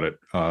talk about it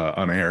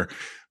on air.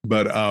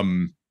 But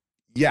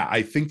yeah,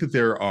 I think that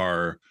there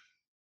are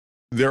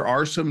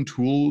some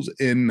tools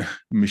in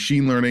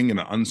machine learning and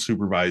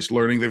unsupervised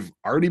learning. They've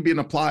already been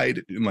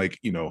applied in like,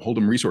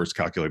 Hold'em Resource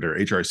Calculator,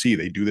 HRC.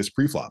 They do this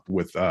preflop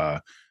with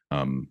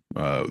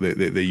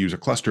they use a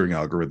clustering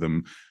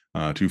algorithm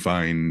to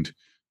find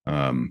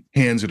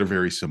hands that are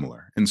very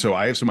similar. And so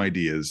I have some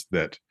ideas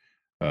that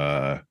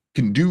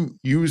can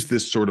use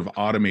this sort of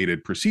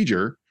automated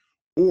procedure,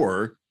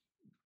 or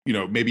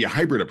maybe a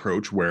hybrid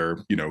approach where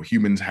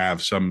humans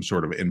have some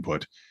sort of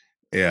input,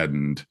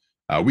 and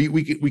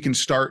we can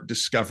start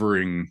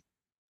discovering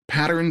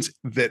patterns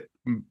that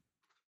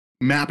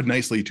map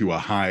nicely to a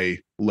high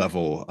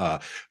level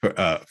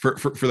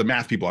for the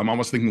math people. I'm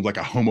almost thinking of like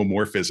a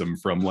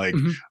homomorphism from like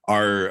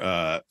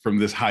our from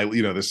this high,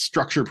 this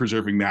structure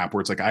preserving map,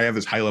 where it's like I have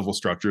this high level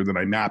structure, then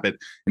I map it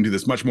into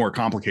this much more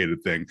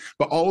complicated thing.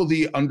 But all of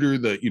the under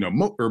the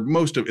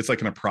most of it's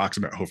like an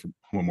approximate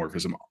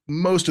homomorphism.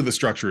 Most of the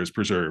structure is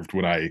preserved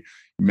when I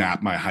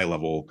map my high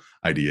level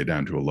idea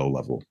down to a low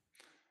level.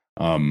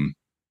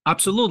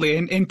 Absolutely,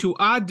 and to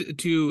add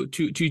to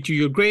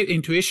your great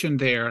intuition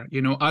there,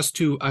 as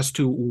to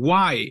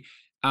why,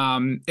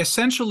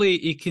 essentially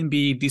it can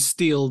be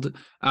distilled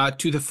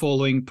to the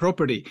following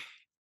property: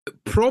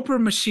 proper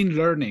machine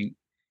learning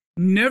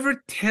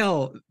never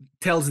tells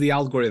the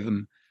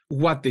algorithm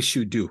what they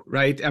should do,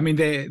 right? I mean,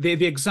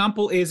 the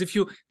example is if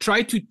you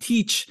try to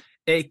teach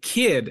a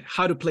kid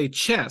how to play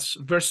chess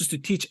versus to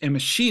teach a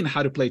machine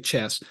how to play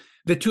chess,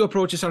 the two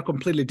approaches are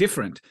completely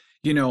different.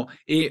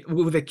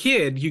 With a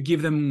kid, you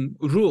give them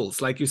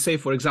rules, like you say,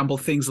 for example,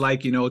 things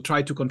like,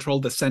 try to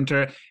control the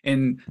center,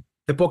 and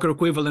the poker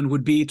equivalent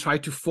would be try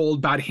to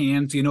fold bad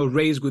hands,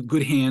 raise with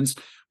good hands.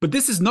 But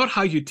this is not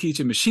how you teach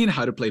a machine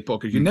how to play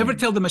poker. You never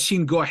tell the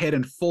machine, go ahead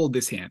and fold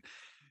this hand.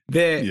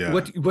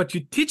 What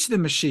you teach the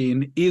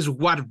machine is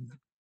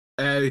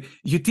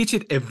you teach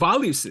it a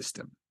value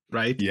system.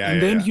 Right.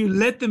 Then you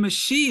let the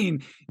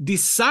machine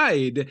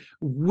decide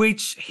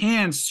which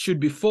hands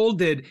should be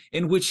folded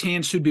and which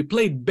hands should be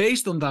played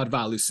based on that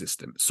value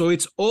system. So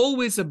it's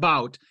always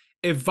about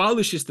a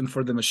value system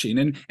for the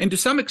machine. And to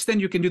some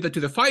extent, you can do that to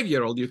the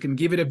 5-year-old. You can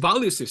give it a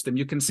value system.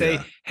 You can say,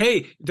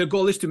 hey, the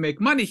goal is to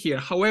make money here.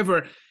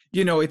 However,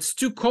 it's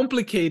too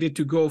complicated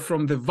to go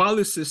from the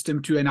value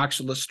system to an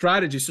actual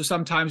strategy. So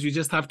sometimes you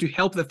just have to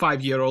help the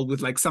 5-year-old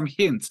with like some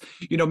hints,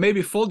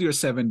 maybe fold your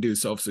 7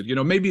 deuce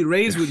offsuit, maybe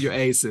raise with your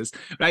aces,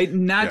 right?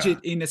 Nudge it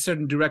in a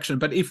certain direction.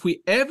 But if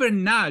we ever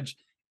nudge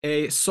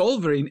a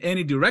solver in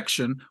any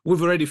direction,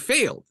 we've already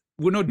failed.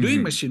 We're not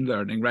doing machine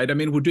learning, right? I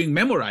mean, we're doing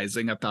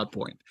memorizing at that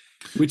point,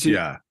 which is...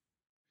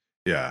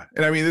 Yeah.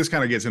 And I mean, this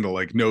kind of gets into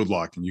like node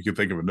lock, and you can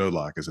think of a node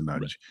lock as a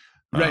nudge.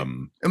 Right.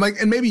 Right.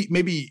 And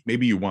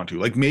maybe you want to,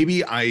 like,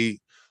 maybe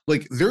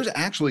there's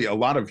actually a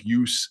lot of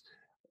use,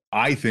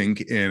 I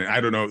think, and I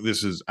don't know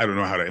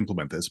how to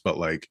implement this, but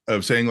like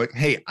of saying like,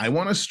 hey, I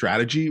want a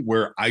strategy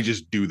where I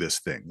just do this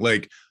thing.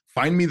 Like,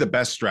 find me the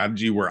best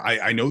strategy where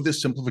I know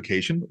this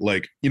simplification,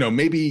 like,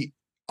 maybe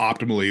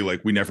optimally, like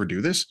we never do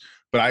this,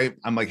 but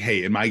I'm like,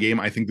 hey, in my game,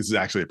 I think this is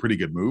actually a pretty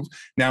good move.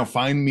 Now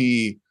find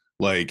me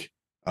I'm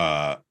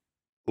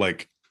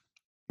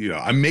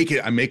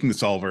making the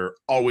solver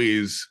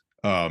always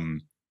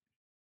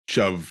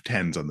shove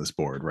 10s on this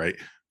board, right?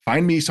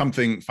 Find me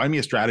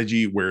a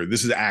strategy where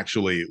this is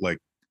actually like,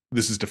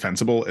 this is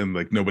defensible and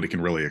like nobody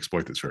can really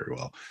exploit this very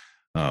well.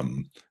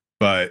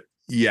 But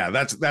yeah,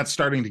 that's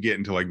starting to get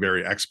into like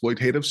very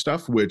exploitative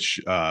stuff, which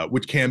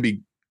can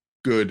be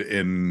good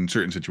in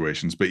certain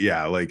situations. But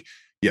yeah, like,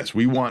 yes,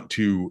 we want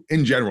to,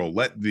 in general,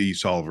 let the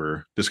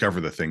solver discover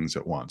the things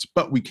it wants,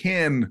 but we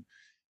can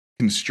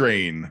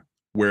constrain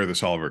where the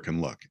solver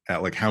can look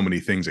at, like how many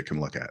things it can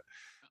look at.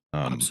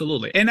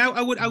 Absolutely. And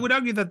I would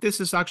argue that this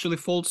is actually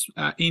falls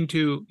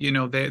into,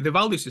 the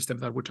value system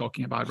that we're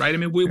talking about, right? I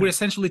mean, we're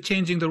essentially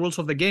changing the rules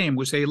of the game.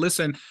 We say,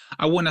 listen,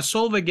 I want to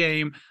solve a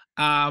game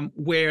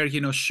where,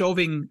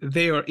 shoving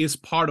there is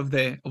part of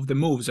the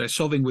moves, right?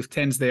 Shoving with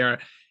 10s there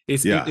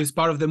is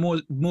part of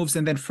the moves.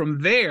 And then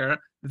from there,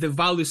 the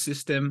value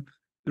system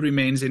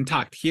remains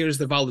intact. Here's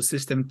the value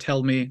system.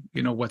 Tell me,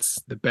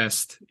 what's the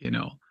best,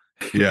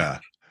 Yeah.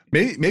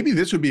 Maybe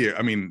this would be,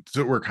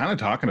 so we're kind of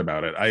talking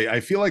about it.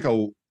 I feel like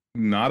I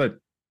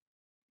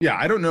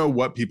don't know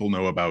what people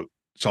know about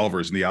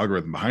solvers and the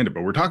algorithm behind it,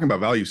 but we're talking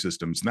about value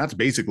systems, and that's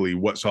basically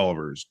what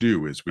solvers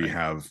do. Is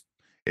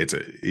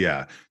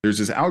there's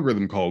this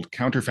algorithm called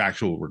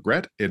counterfactual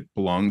regret. It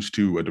belongs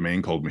to a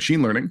domain called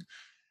machine learning.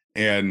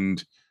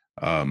 And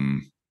have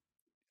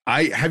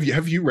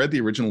you read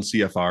the original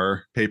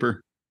CFR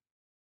paper?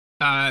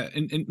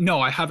 No,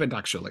 I haven't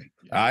actually.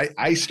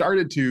 I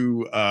started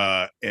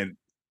to, and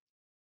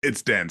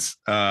it's dense.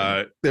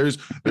 There's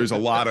a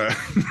lot of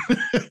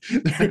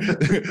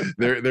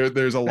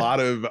there's a lot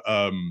of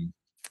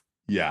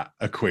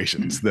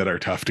equations that are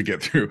tough to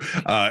get through.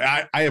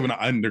 I have an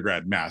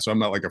undergrad math, so I'm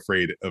not like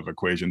afraid of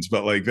equations,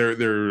 but like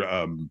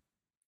they're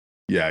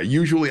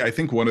usually I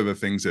think one of the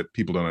things that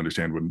people don't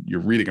understand when you're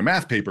reading a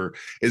math paper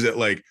is that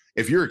like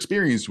if you're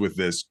experienced with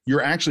this,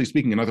 you're actually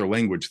speaking another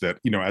language that,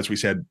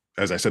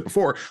 as I said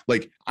before,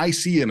 like I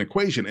see an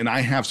equation and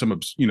I have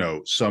some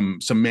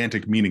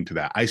semantic meaning to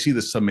that. I see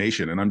the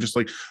summation and I'm just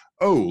like,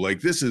 oh,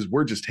 like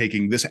we're just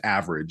taking this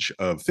average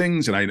of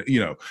things. And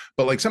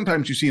but like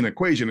sometimes you see an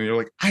equation and you're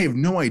like, I have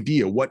no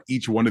idea what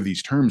each one of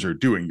these terms are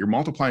doing. You're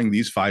multiplying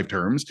these 5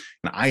 terms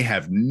and I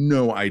have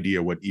no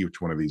idea what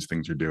each one of these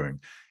things are doing.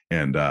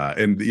 And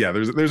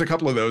there's a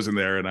couple of those in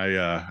there and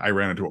I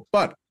ran into it,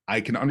 but I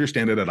can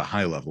understand it at a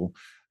high level.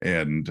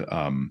 And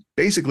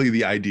basically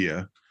the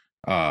idea,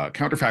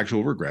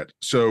 counterfactual regret.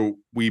 So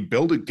we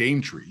build a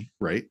game tree,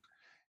 right?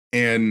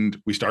 And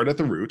we start at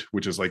the root,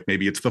 which is like,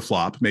 maybe it's the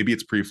flop, maybe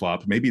it's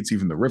pre-flop, maybe it's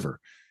even the river.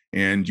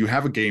 And you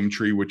have a game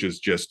tree, which is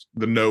just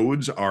the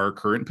nodes are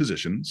current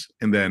positions.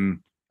 And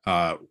then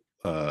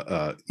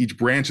each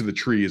branch of the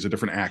tree is a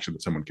different action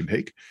that someone can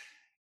take.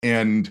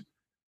 And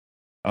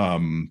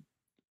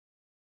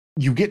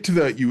you get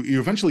to you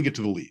eventually get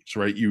to the leaves,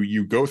 right?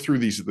 You go through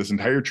this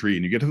entire tree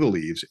and you get to the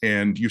leaves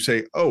and you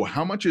say, oh,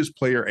 how much is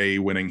player A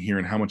winning here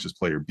and how much is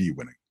player B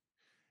winning?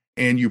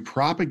 And you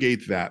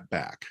propagate that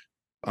back.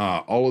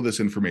 All of this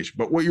information.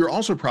 But what you're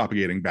also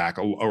propagating back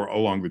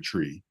along the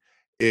tree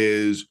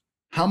is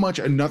how much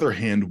another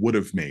hand would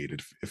have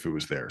made if it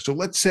was there. So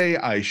let's say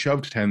I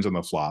shoved 10s on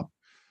the flop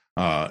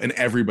and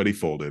everybody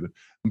folded.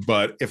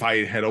 But if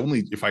I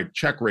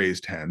check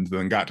raised 10s,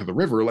 then got to the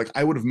river, like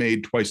I would have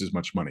made twice as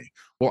much money.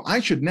 Well,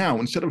 I should now,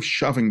 instead of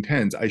shoving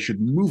 10s, I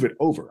should move it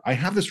over. I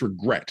have this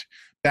regret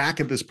back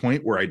at this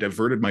point where I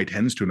diverted my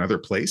 10s to another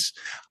place.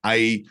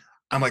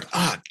 I'm like,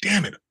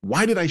 damn it.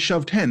 Why did I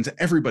shove 10s?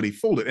 Everybody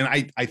folded. And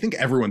I think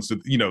everyone's,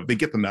 they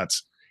get the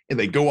nuts and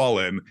they go all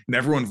in and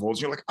everyone folds.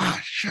 You're like,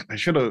 shit, I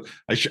should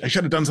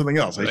have done something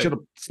else. Right. I should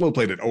have slow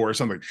played it or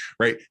something,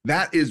 right?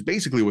 That is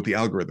basically what the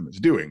algorithm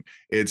is doing.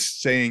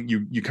 It's saying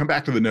you come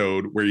back to the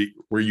node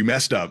where you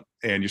messed up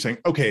and you're saying,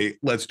 okay,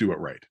 let's do it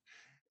right.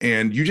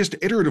 And you just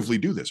iteratively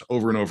do this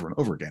over and over and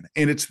over again.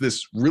 And it's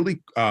this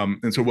really,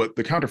 and so what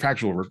the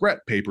counterfactual regret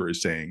paper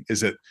is saying is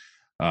that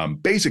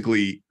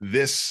basically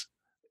this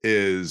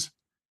is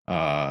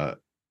how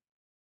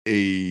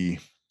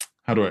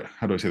do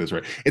I say this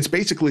right? It's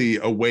basically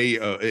a way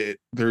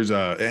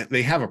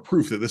they have a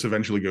proof that this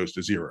eventually goes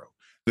to zero.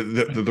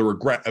 The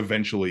regret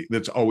eventually,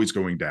 that's always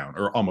going down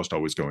or almost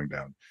always going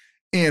down.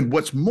 And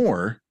what's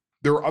more,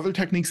 there were other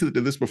techniques that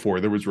did this before.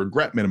 There was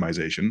regret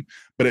minimization,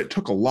 but it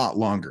took a lot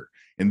longer.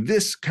 And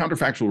this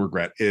counterfactual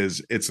regret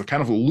it's a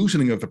kind of a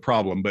loosening of the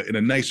problem, but in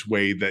a nice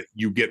way that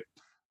you get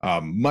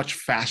much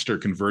faster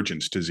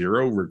convergence to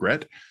zero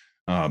regret.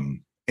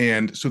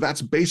 And so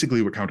that's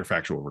basically what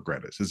counterfactual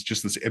regret is. It's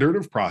just this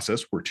iterative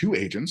process where 2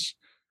 agents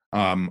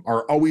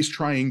are always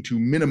trying to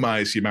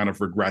minimize the amount of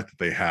regret that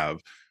they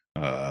have.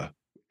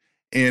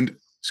 And,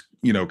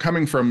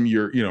 coming from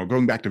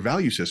going back to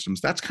value systems,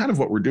 that's kind of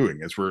what we're doing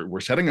is we're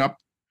setting up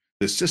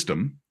this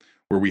system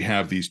where we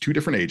have these 2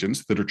 different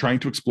agents that are trying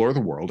to explore the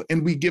world,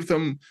 and we give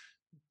them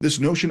this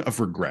notion of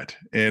regret.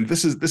 And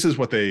this is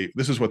what they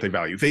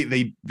value.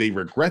 They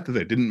regret that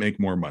they didn't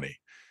make more money.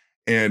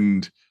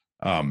 And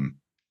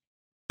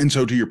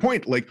so to your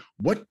point, like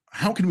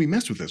how can we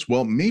mess with this?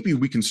 Well, maybe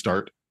we can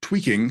start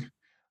tweaking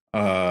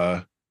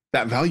that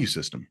value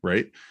system,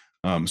 right?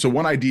 So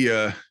one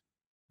idea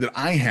that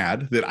I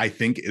had that I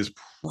think is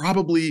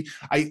probably,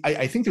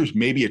 I think there's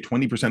maybe a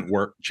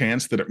 20%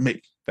 chance that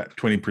that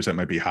 20%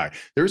 might be high.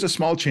 There's a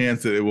small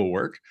chance that it will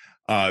work.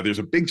 There's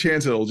a big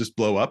chance that it'll just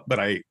blow up, but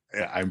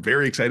I'm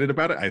very excited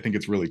about it. I think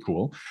it's really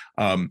cool.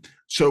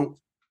 So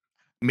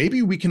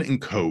maybe we can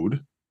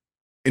encode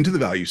into the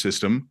value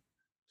system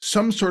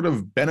some sort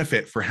of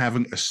benefit for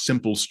having a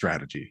simple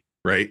strategy,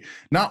 right?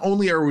 Not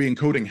only are we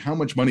encoding how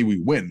much money we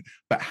win,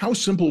 but how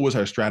simple was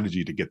our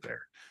strategy to get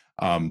there?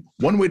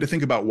 One way to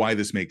think about why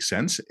this makes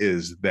sense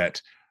is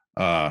that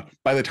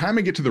by the time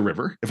I get to the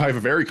river, if I have a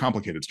very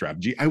complicated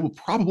strategy, I will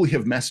probably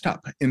have messed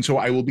up. And so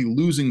I will be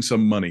losing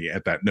some money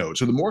at that node.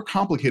 So the more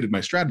complicated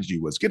my strategy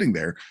was getting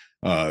there,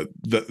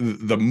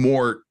 the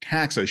more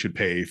tax I should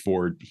pay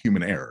for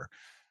human error.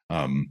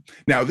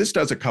 Now, this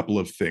does a couple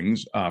of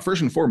things.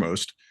 First and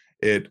foremost,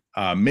 it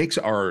makes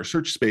our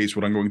search space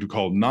what I'm going to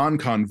call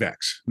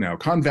non-convex. Now,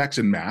 convex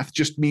in math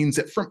just means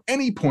that from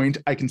any point,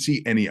 I can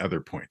see any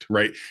other point,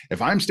 right?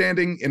 If I'm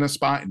standing in a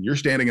spot and you're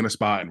standing in a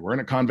spot and we're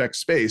in a convex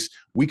space,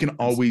 we can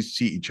always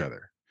see each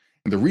other.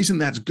 And the reason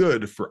that's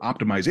good for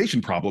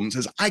optimization problems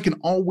is I can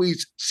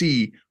always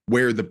see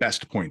where the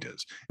best point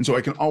is. And so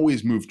I can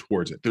always move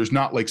towards it. There's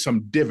not like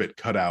some divot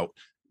cut out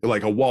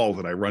like a wall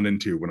that I run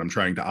into when I'm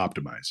trying to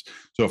optimize.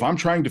 So if I'm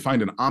trying to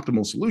find an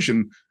optimal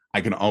solution, I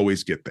can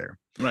always get there.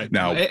 Right.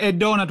 Now, a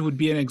donut would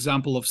be an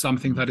example of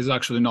something that is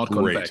actually not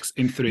convex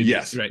in 3D.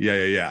 Yes. Right.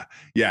 Yeah.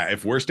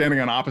 If we're standing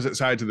on opposite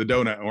sides of the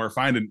donut and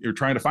we're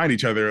trying to find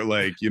each other,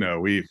 like,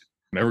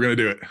 Never going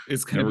to do it.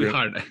 It's going to be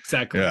hard.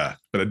 Exactly. Yeah.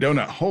 But a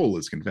donut hole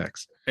is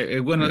convex.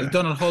 When a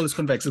donut hole is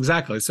convex.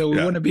 Exactly. So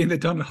we want to be in the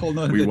donut hole.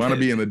 We want to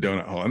be in the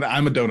donut hole. And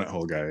I'm a donut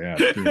hole guy. Yeah.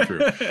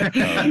 True.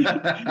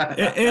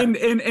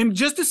 And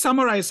just to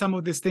summarize some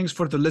of these things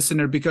for the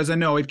listener, because I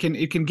know it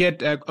can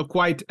get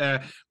quite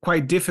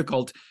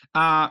difficult.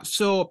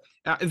 So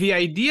the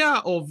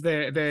idea of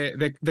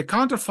the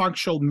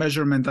counterfactual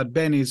measurement that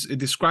Ben is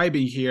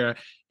describing here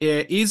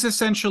is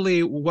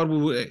essentially what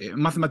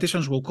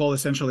mathematicians will call,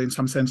 essentially, in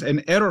some sense,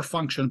 an error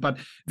function. But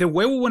the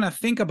way we want to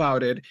think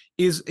about it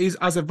is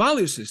as a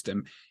value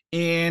system.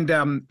 And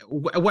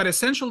what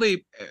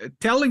essentially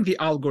telling the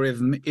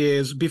algorithm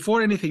is,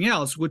 before anything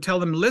else, we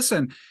tell them,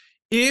 listen,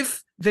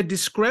 if the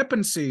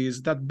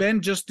discrepancies that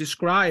Ben just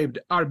described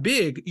are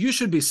big, you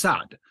should be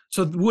sad.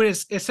 So we're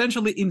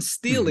essentially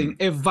instilling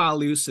a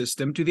value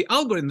system to the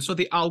algorithm. So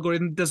the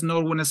algorithm does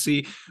not want to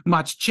see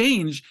much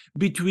change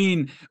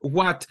between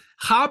what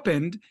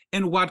happened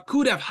and what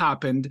could have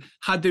happened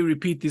had they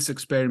repeat this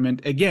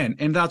experiment again.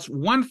 And that's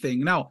one thing.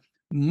 Now,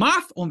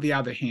 math, on the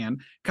other hand,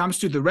 comes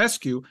to the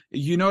rescue.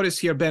 You notice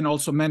here Ben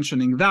also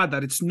mentioning that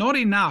it's not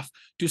enough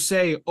to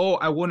say, oh,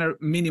 I want to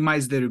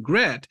minimize the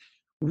regret.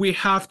 We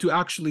have to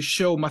actually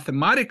show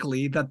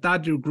mathematically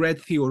that regret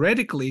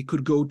theoretically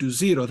could go to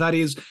zero. That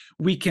is,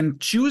 we can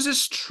choose a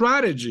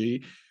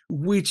strategy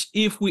which,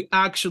 if we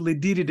actually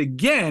did it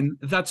again,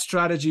 that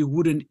strategy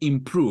wouldn't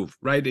improve,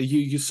 right?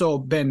 You saw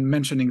Ben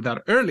mentioning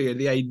that earlier,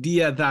 the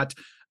idea that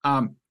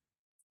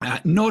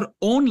not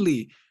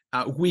only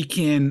we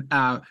can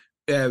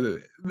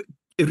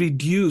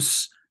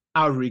reduce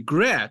our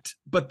regret,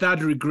 but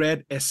that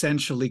regret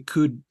essentially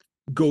could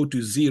go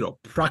to zero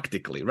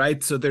practically,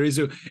 right? So there is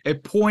a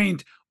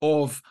point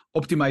of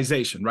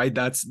optimization, right?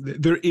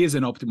 There is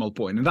an optimal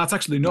point, and that's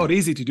actually not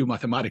easy to do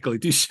mathematically,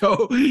 to show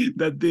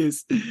that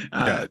this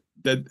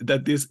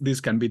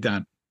can be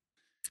done.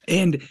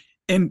 And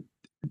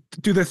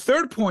to the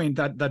third point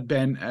that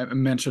Ben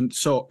mentioned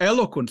so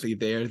eloquently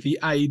there, the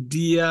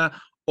idea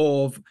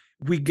of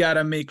we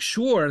gotta make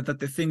sure that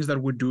the things that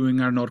we're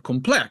doing are not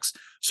complex.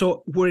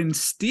 So we're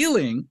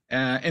instilling,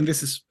 and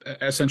this is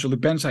essentially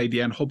Ben's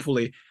idea, and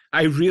hopefully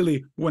I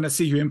really want to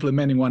see you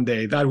implementing one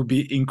day. That would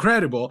be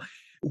incredible.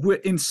 We're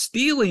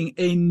instilling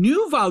a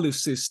new value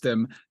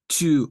system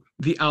to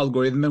the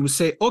algorithm, and we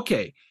say,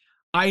 okay,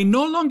 I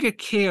no longer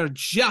care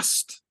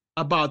just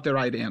about the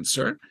right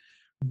answer,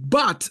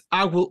 but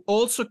I will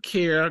also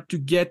care to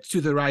get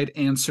to the right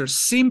answer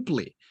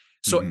simply.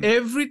 So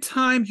every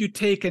time you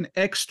take an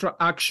extra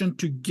action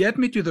to get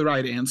me to the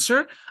right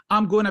answer,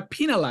 I'm going to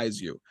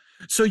penalize you.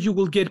 So you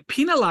will get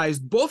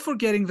penalized both for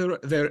getting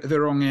the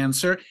wrong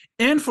answer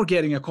and for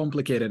getting a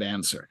complicated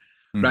answer,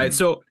 right?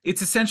 So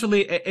it's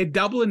essentially a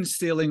double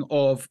instilling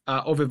of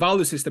a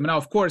value system. Now,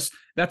 of course,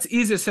 that's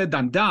easier said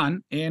than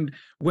done. And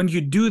when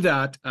you do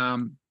that,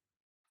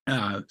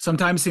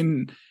 sometimes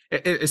in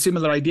a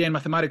similar idea in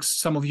mathematics,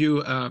 some of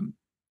you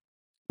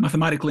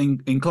mathematically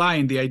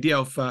inclined, the idea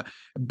of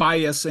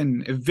bias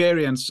and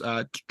variance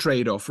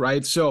trade-off,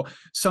 right? So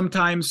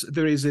sometimes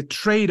there is a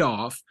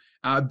trade-off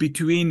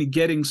between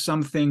getting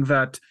something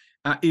that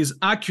is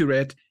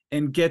accurate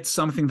and get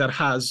something that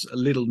has a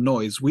little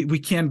noise. We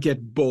can't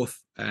get both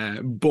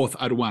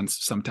at once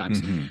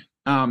sometimes.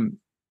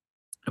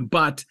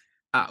 But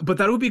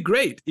that would be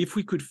great if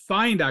we could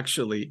find,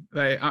 actually,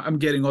 I'm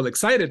getting all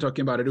excited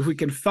talking about it, if we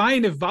can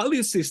find a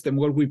value system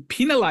where we're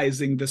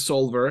penalizing the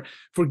solver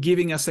for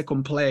giving us a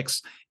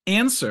complex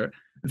answer,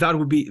 that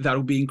would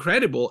be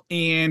incredible.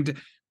 And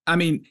I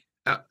mean,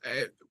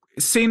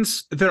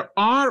 since there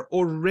are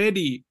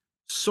already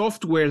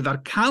software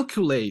that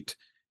calculate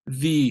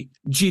the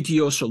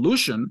GTO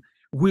solution,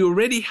 we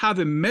already have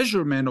a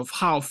measurement of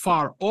how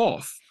far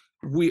off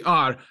we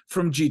are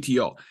from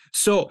GTO.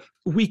 So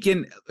we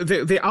can,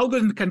 the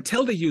algorithm can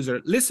tell the user,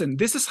 listen,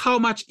 this is how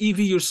much EV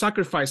you're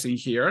sacrificing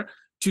here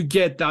to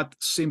get that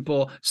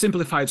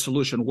simplified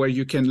solution where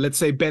you can, let's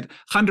say, bet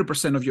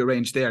 100% of your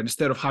range there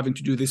instead of having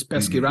to do this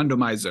pesky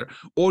randomizer,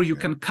 or you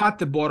can cut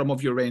the bottom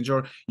of your range,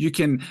 or you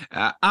can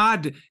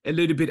add a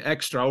little bit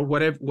extra, or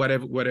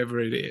whatever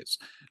it is.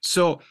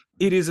 So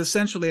it is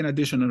essentially an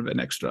addition of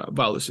an extra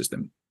value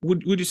system.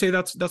 Would you say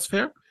that's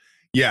fair?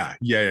 Yeah.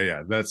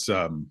 That's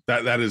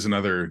that is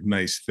another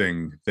nice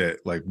thing, that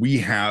like we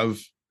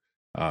have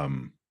a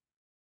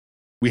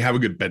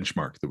good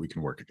benchmark that we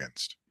can work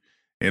against.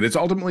 And it's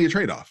ultimately a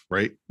trade-off,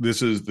 right?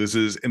 These are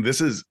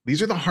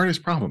the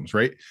hardest problems,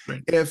 right?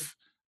 If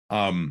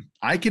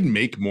I can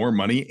make more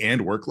money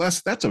and work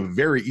less, that's a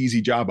very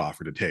easy job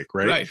offer to take,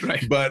 right?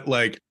 Right. But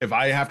like, if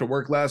I have to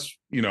work less,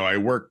 I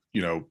work,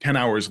 10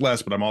 hours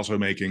less, but I'm also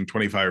making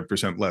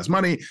 25% less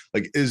money.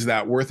 Like, is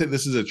that worth it?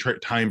 This is a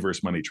time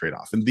versus money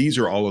trade-off. And these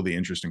are all of the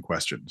interesting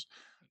questions.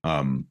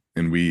 And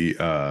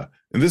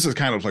this is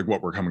kind of like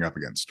what we're coming up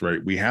against,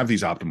 right? We have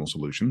these optimal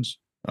solutions.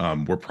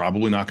 We're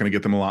probably not going to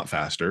get them a lot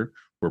faster.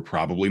 We're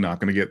probably not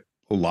going to get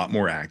a lot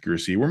more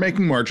accuracy. We're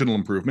making marginal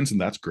improvements, and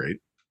that's great.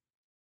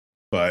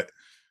 But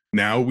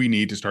now we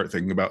need to start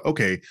thinking about,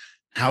 okay,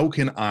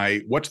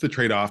 what's the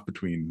trade-off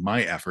between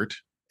my effort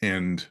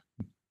and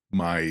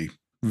my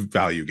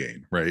value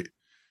gain, right?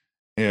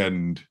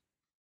 And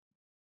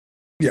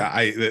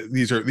yeah,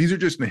 these are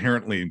just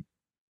inherently.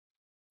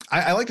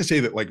 I like to say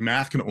that like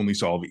math can only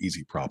solve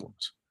easy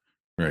problems,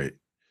 right?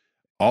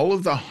 All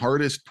of the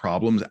hardest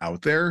problems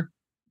out there,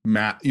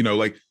 math,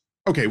 like,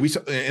 okay,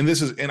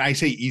 and I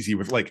say easy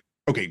with like,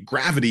 okay,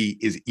 gravity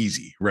is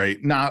easy, right?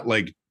 Not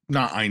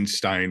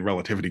Einstein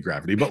relativity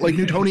gravity, but like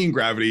Newtonian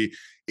gravity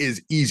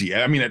is easy.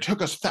 I mean, it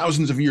took us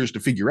thousands of years to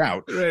figure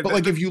out, right, but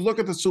like if you look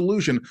at the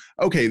solution,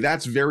 okay,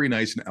 that's very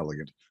nice and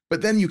elegant.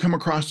 But then you come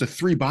across a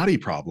 3-body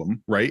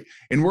problem, right?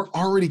 And we're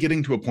already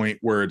getting to a point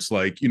where it's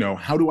like,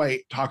 how do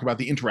I talk about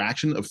the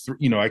interaction of,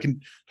 I can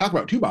talk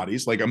about 2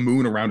 bodies, like a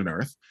moon around an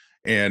Earth.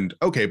 And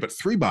okay, but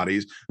 3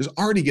 bodies is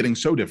already getting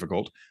so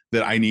difficult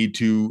that I need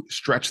to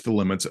stretch the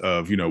limits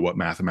of, what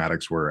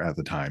mathematics were at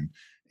the time.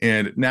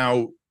 And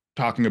now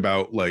talking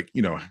about like,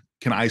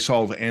 can I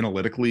solve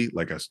analytically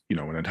like an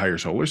entire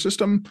solar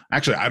system?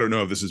 Actually, I don't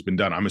know if this has been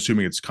done. I'm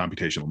assuming it's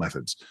computational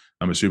methods.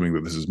 I'm assuming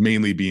that this is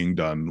mainly being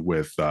done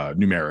with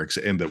numerics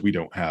and that we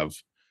don't have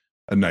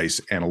a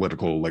nice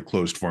analytical, like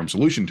closed form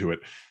solution to it.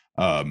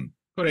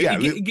 But yeah,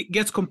 it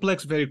gets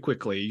complex very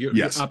quickly. You're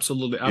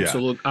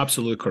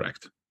absolutely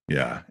correct.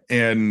 Yeah.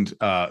 And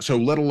so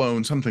let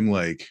alone something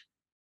like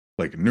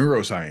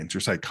neuroscience or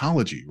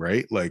psychology,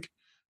 right? Like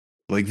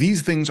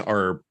these things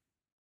are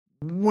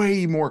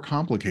way more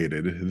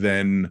complicated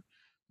than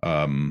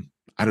I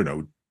don't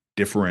know,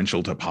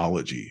 differential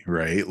topology,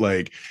 right?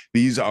 Like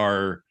these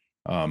are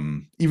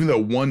even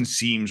though one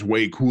seems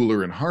way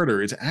cooler and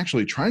harder, it's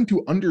actually trying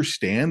to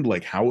understand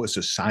like how a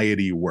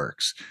society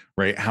works,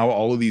 right? How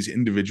all of these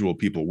individual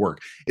people work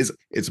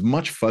it's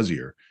much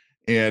fuzzier.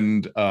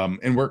 And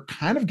we're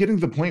kind of getting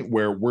to the point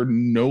where we're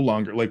no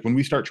longer like when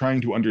we start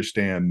trying to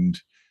understand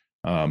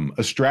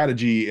a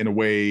strategy in a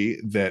way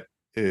that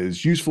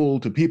is useful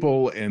to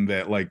people and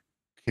that like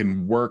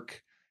can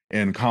work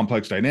in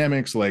complex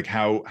dynamics, like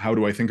how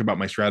do I think about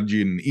my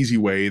strategy in an easy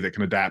way that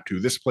can adapt to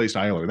this play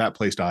style or that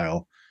play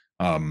style.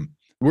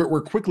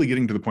 We're quickly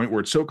getting to the point where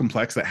it's so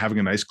complex that having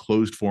a nice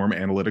closed form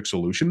analytic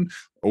solution,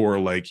 or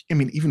like, I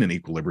mean, even an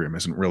equilibrium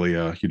isn't really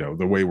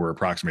the way we're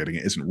approximating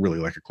it isn't really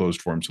like a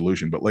closed form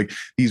solution, but like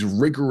these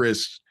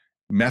rigorous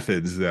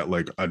methods that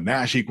like a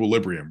Nash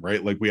equilibrium,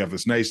 right? Like we have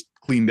this nice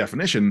clean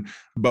definition,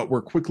 but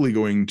we're quickly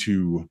going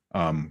to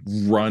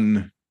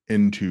run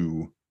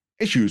into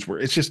issues where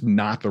it's just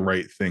not the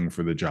right thing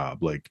for the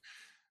job. Like,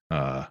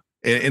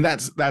 and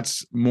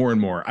that's more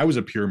and more. I was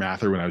a pure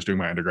mather when I was doing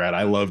my undergrad.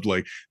 I loved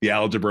like the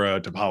algebra,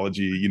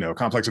 topology,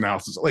 complex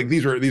analysis. Like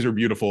these are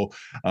beautiful.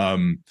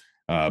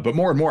 But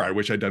more and more, I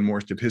wish I'd done more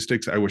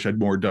statistics. I wish I'd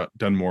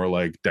done more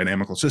like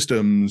dynamical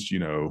systems,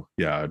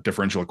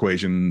 differential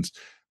equations.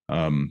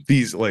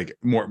 These like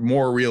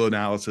more real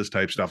analysis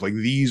type stuff. Like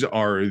these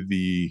are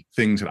the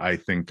things that I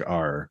think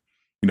are,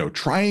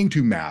 trying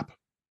to map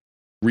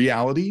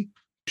reality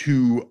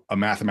to a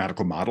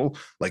mathematical model.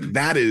 Like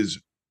that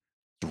is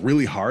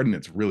really hard and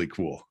it's really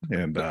cool.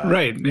 And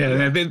right,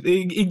 yeah.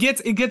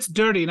 It gets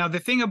dirty. Now the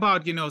thing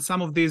about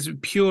some of these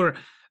pure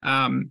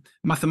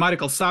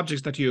mathematical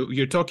subjects that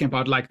you're talking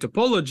about, like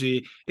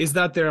topology, is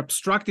that they're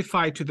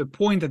abstractified to the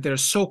point that they're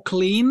so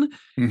clean,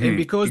 and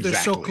because they're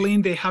so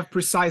clean, they have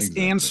precise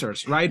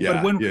answers, right?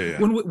 Yeah,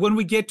 but when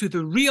we get to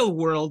the real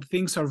world,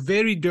 things are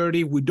very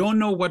dirty. We don't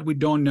know what we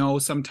don't know.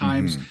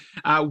 Sometimes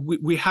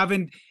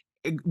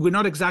we're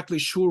not exactly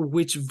sure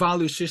which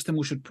value system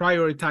we should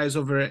prioritize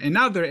over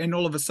another, and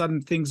all of a sudden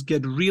things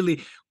get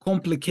really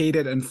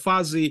complicated and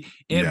fuzzy,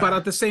 but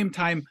at the same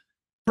time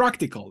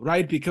practical,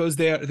 right? Because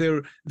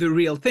they're the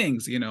real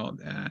things.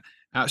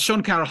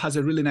 Sean Carroll has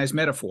a really nice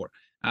metaphor.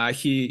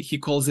 He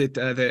calls it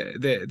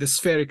the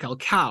spherical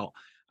cow.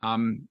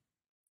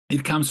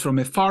 It comes from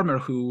a farmer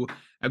who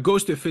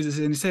goes to a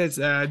physicist and he says,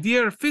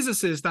 "Dear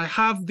physicist, I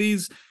have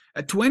these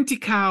 20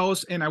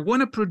 cows and I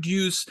want to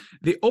produce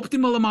the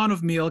optimal amount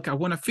of milk. I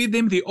want to feed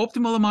them the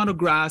optimal amount of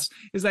grass.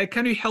 Is like,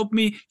 can you help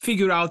me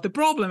figure out the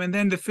problem?" And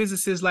then the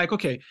physicist is like,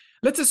 "Okay,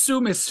 let's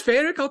assume a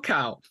spherical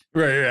cow."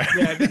 Right.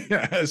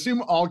 Yeah.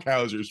 Assume all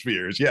cows are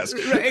spheres. Yes.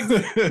 Right.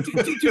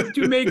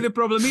 to make the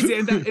problem easy.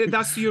 And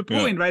that's your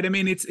point, right? I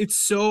mean, it's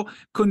so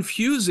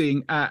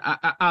confusing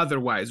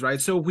otherwise, right?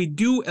 So we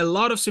do a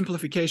lot of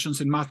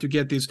simplifications in math to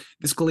get these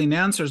clean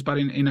answers, but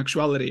in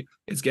actuality,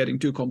 it's getting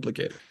too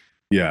complicated.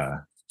 Yeah.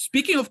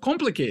 Speaking of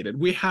complicated,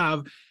 we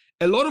have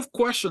a lot of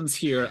questions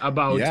here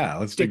about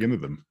let's dig into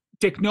them.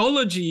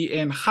 Technology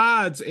and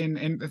HUDs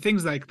and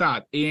things like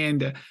that.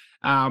 And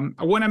I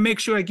want to make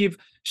sure I give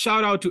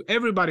shout out to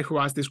everybody who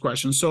asked this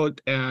question. So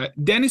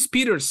Dennis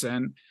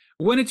Peterson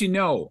wanted to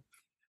know,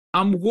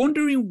 I'm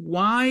wondering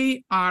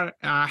why are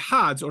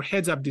HUDs or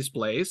heads-up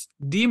displays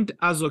deemed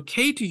as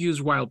okay to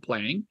use while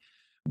playing,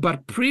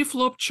 but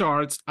pre-flop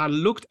charts are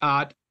looked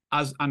at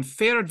as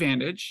unfair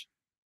advantage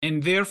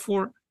and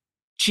therefore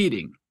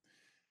cheating.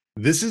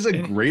 This is a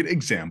great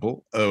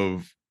example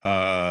of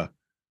a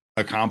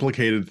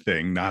complicated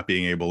thing not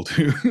being able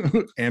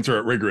to answer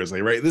it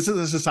rigorously, right? This is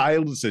a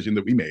societal decision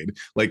that we made.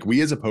 Like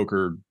we as a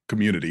poker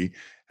community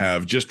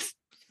have just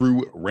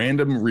through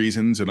random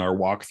reasons in our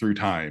walk through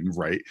time,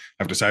 right,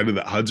 have decided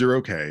that HUDs are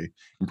okay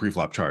and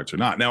preflop charts are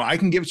not. Now, I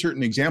can give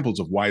certain examples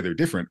of why they're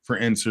different. For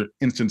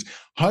instance,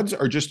 HUDs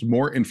are just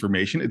more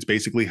information. It's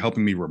basically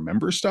helping me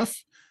remember stuff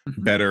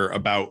better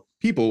about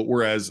people,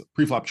 whereas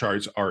preflop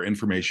charts are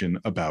information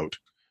about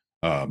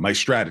my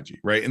strategy,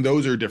 right? And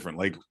those are different,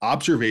 like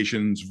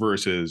observations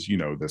versus,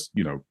 this,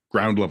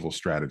 ground level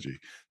strategy.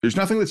 There's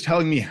nothing that's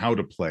telling me how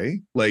to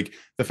play. Like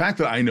the fact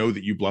that I know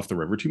that you bluff the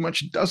river too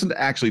much doesn't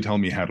actually tell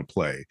me how to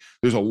play.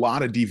 There's a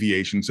lot of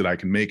deviations that I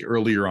can make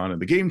earlier on in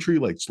the game tree,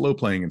 like slow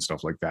playing and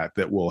stuff like that,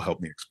 that will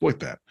help me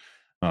exploit that.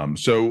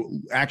 So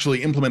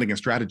actually implementing a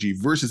strategy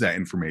versus that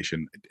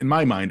information, in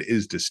my mind,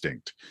 is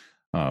distinct.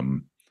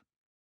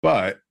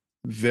 But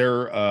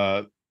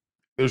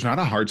there's not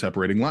a hard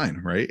separating line,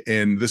 right?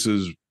 And this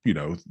is,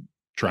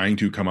 trying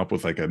to come up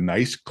with like a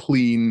nice,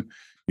 clean,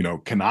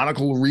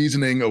 canonical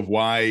reasoning of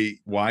why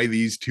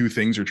these two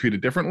things are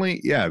treated differently.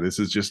 Yeah, this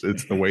is just,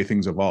 it's the way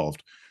things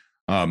evolved.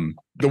 The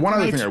one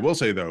other thing I will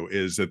say though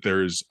is that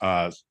there's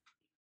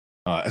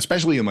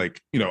especially in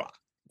like,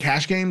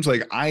 cash games,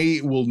 like I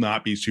will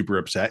not be super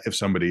upset if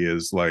somebody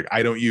is like,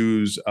 I don't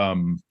use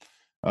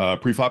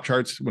preflop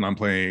charts when I'm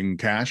playing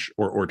cash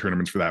or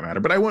tournaments for that matter,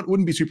 but I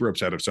wouldn't be super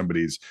upset if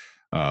somebody's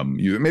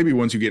maybe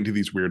once you get into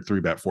these weird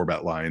 3-bet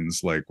 4-bet lines,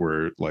 like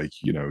where like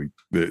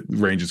the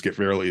ranges get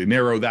fairly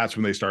narrow, that's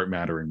when they start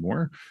mattering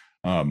more.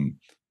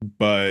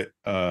 But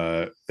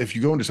if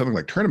you go into something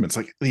like tournaments,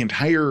 like the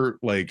entire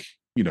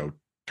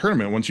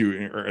tournament, once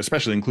you, or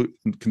especially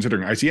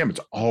considering ICM, it's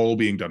all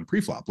being done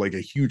pre-flop. Like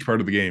a huge part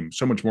of the game,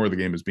 so much more of the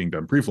game is being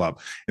done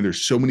pre-flop, and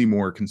there's so many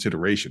more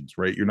considerations,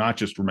 right? You're not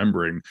just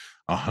remembering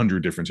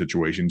 100 different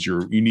situations.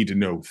 You need to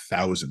know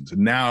thousands,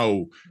 and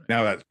now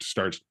that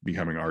starts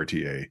becoming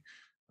RTA.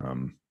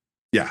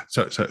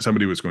 So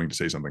somebody was going to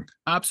say something.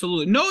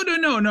 Absolutely. No.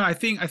 I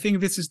think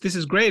this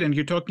is great, and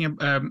you're talking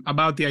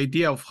about the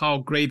idea of how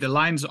great the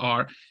lines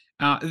are.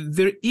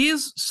 There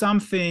is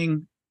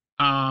something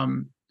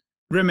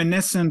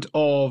reminiscent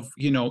of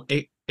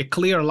a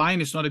clear line.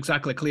 It's not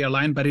exactly a clear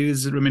line, but it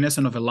is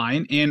reminiscent of a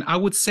line. And I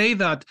would say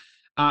that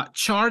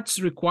charts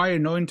require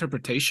no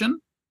interpretation,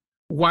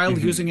 while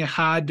using a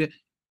HUD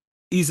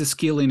is a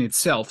skill in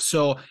itself.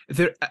 So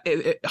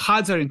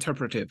HUDs are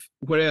interpretive,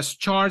 whereas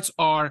charts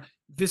are,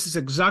 this is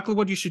exactly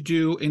what you should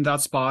do in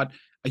that spot.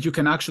 You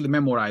can actually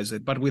memorize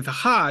it. But with a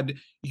HUD,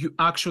 you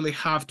actually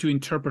have to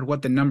interpret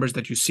what the numbers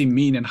that you see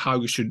mean and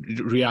how you should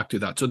react to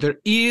that. So there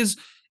is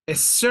a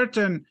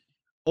certain,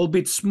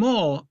 albeit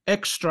small,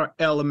 extra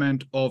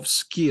element of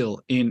skill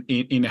in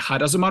a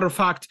HUD. As a matter of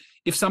fact,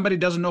 if somebody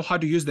doesn't know how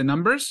to use the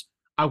numbers,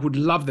 I would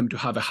love them to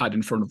have a HUD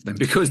in front of them,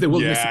 because they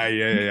will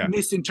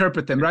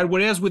misinterpret them, right?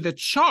 Whereas with a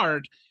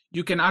chart,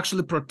 you can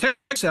actually protect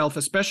yourself,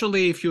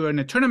 especially if you're in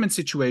a tournament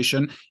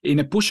situation, in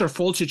a push or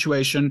fold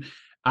situation.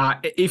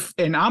 If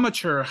an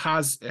amateur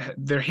has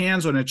their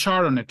hands on a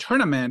chart on a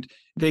tournament,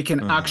 they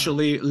can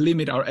actually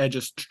limit our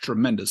edges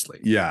tremendously.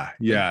 Yeah.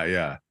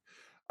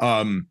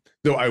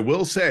 Though I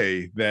will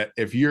say that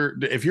if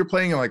you're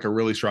playing like a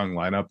really strong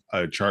lineup,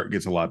 a chart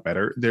gets a lot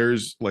better.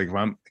 There's like, if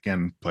I'm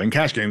again playing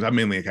cash games, I'm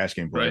mainly a cash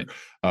game player.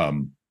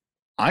 Right.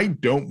 I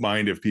don't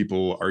mind if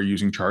people are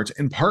using charts,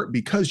 in part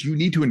because you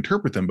need to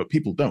interpret them, but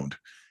people don't.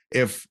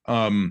 If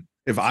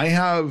I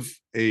have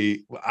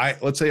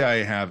let's say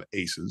I have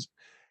aces,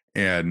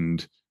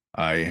 and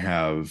I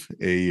have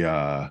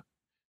a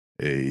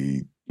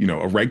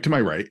reg to my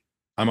right,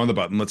 I'm on the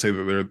button. Let's say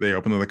that they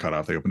open to the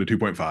cutoff, they open to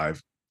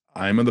 2.5.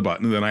 I'm on the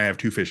button, and then I have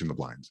two fish in the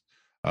blinds.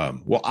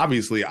 Well,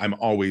 obviously, I'm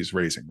always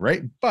raising,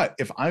 right? But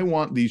if I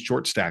want these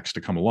short stacks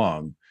to come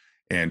along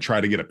and try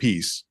to get a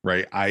piece,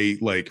 right, I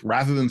like,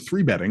 rather than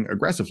 3-betting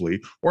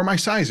aggressively, or my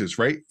sizes,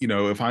 right?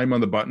 If I'm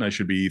on the button, I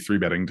should be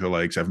 3-betting to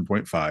like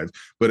 7.5.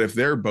 But if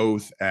they're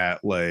both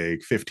at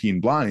like 15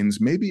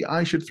 blinds, maybe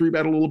I should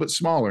 3-bet a little bit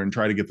smaller and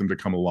try to get them to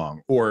come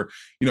along. Or,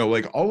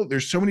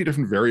 there's so many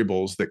different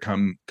variables that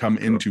come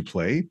into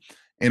play.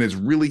 And it's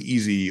really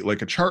easy.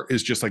 Like a chart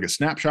is just like a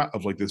snapshot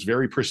of like this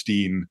very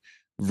pristine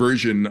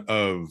version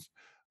of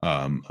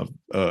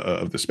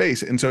the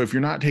space. And so if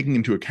you're not taking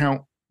into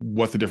account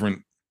what the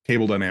different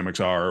table dynamics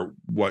are,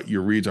 what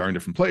your reads are in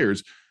different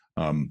players,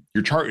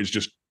 your chart is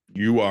just,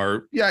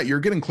 you're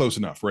getting close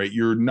enough, right?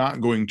 You're not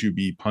going to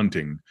be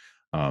punting.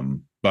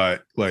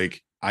 But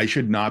like, I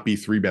should not be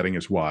 3-betting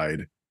as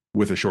wide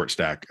with a short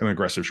stack, an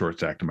aggressive short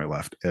stack to my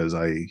left, as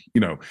and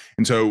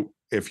so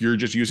if you're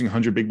just using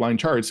 100 big blind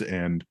charts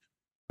and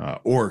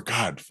or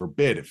God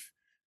forbid, if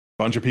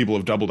a bunch of people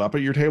have doubled up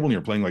at your table and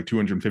you're playing like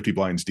 250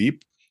 blinds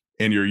deep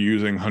and you're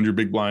using 100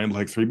 big blind,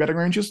 like 3-betting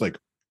ranges, like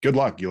good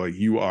luck.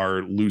 You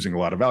are losing a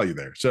lot of value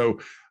there. So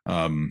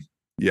the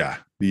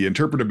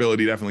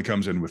interpretability definitely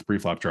comes in with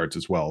preflop charts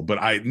as well,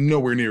 but I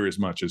nowhere near as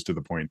much as to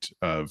the point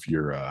of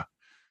your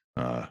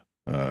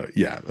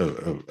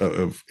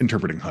of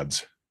interpreting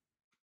HUDs.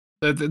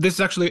 This is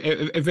actually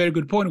a very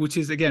good point, which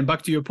is, again,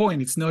 back to your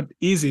point, it's not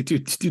easy to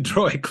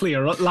draw a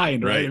clear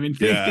line, right? I mean,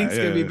 things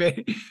can be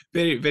very,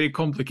 very, very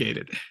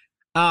complicated.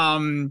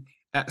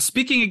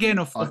 Speaking again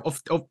of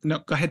no,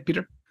 go ahead,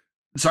 Peter.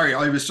 Sorry,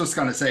 I was just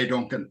going to say,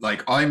 Duncan,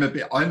 like I'm a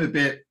bit,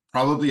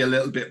 probably a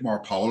little bit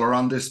more polar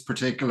on this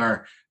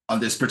particular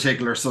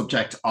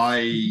subject.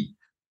 I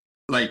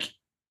like,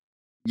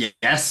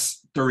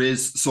 yes, there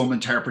is some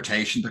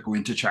interpretation that go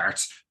into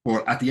charts,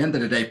 but at the end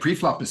of the day,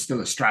 preflop is still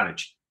a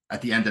strategy.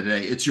 At the end of the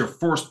day, it's your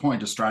first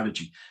point of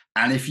strategy.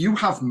 And if you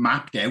have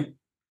mapped out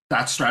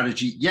that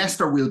strategy, yes,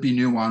 there will be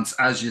nuance,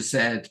 as you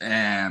said,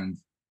 Ben,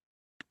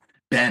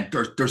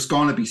 there's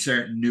going to be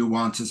certain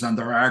nuances, and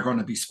there are going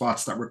to be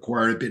spots that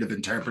require a bit of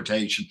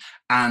interpretation.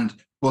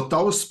 But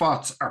those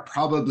spots are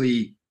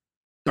probably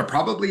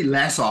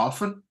less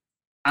often.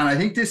 And I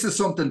think this is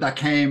something that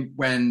came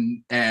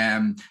when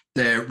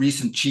the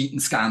recent cheating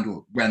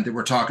scandal, when they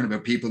were talking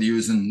about people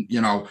using,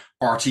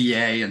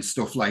 RTA and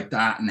stuff like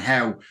that, and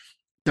how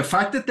the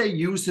fact that they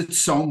used it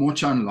so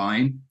much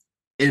online,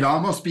 it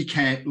almost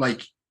became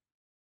like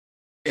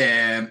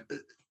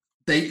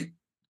they,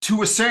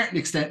 to a certain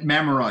extent,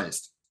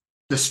 memorized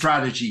the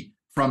strategy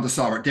from the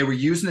solver. They were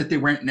using it. They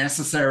weren't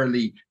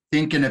necessarily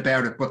thinking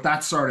about it, but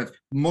that sort of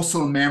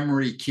muscle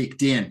memory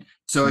kicked in.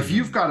 So if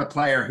you've got a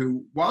player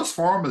who was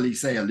formerly,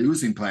 say, a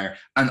losing player,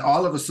 and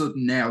all of a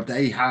sudden now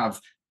they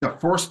have the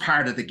first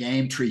part of the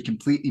game tree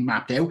completely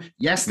mapped out,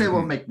 yes, they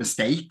will make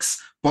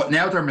mistakes, but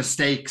now their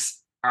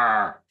mistakes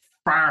are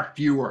far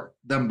fewer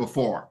than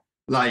before.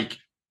 Like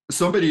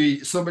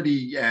somebody,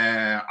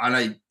 and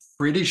I'm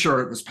pretty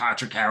sure it was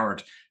Patrick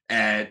Howard,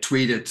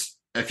 tweeted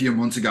a few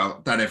months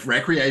ago that if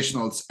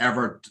recreationals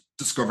ever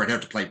discovered how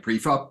to play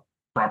preflop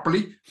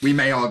properly, we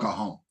may all go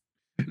home.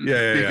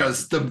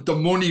 Because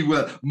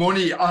the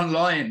money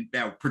online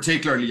now,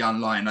 particularly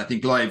online, I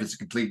think live is a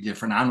completely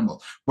different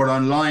animal, but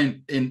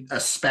online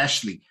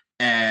especially,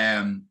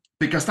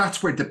 because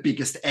that's where the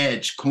biggest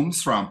edge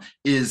comes from,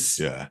 is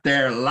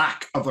their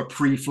lack of a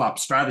pre-flop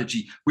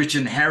strategy, which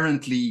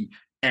inherently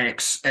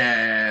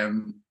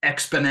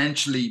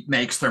exponentially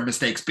makes their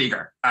mistakes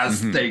bigger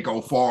as they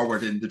go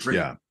forward in the tree.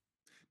 Yeah,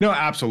 no,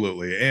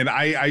 absolutely. And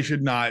I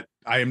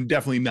am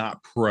definitely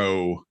not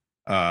pro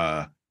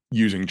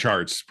using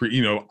charts.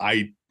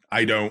 I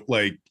don't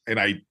like, and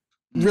I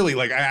really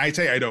like, I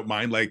say I don't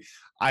mind. Like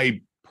I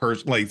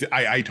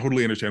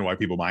totally understand why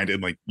people mind,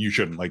 and like you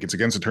shouldn't. Like it's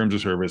against the terms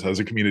of service. As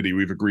a community,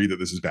 we've agreed that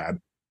this is bad.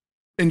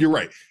 And you're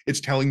right. It's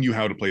telling you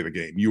how to play the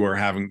game. You are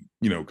having,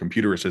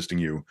 computer assisting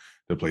you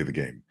to play the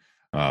game.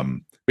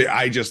 But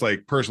I just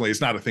like personally, it's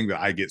not a thing that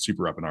I get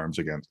super up in arms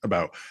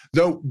about.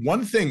 Though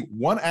one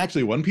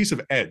piece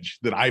of edge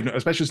that I've,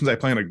 especially since I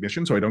play on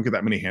Ignition, so I don't get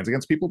that many hands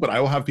against people, but I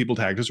will have people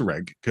tagged as a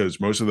reg because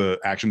most of the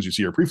actions you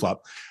see are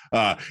pre-flop.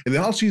 And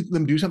then I'll see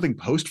them do something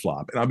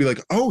post-flop, and I'll be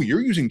like, oh,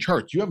 you're using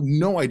charts. You have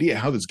no idea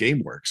how this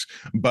game works,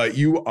 but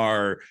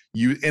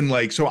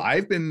so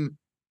I've been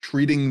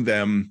treating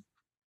them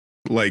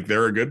like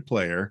they're a good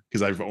player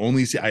because I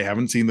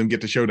haven't seen them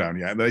get to showdown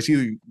yet. And I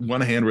see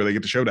one hand where they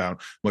get to showdown. I'm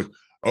like,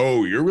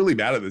 oh, you're really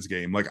bad at this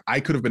game. Like I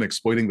could have been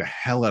exploiting the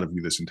hell out of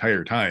you this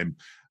entire time.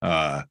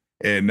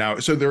 And now,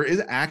 so there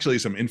is actually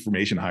some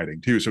information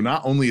hiding too. So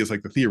not only is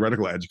like the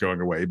theoretical edge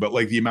going away, but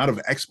like the amount of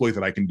exploit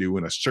that I can do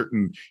in a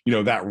certain,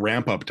 that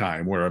ramp up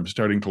time where I'm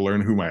starting to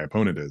learn who my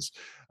opponent is.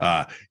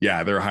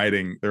 They're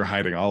hiding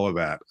all of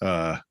that.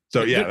 That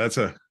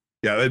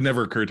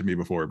never occurred to me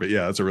before, but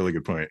yeah, that's a really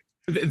good point.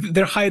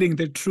 They're hiding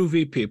the true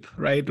VPIP,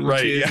 right?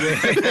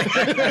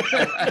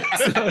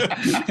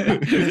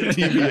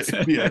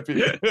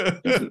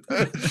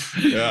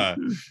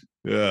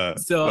 Yeah.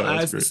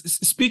 So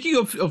speaking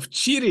of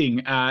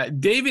cheating,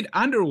 David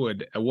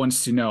Underwood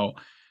wants to know,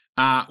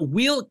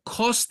 will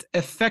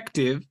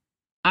cost-effective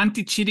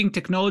anti-cheating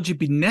technology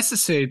be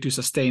necessary to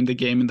sustain the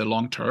game in the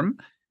long term?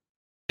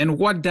 And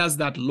what does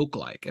that look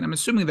like? And I'm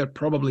assuming they're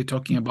probably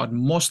talking about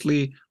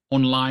mostly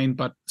online,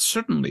 but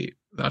certainly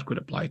that could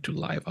apply to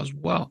live as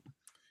well.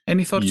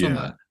 Any thoughts on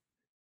that?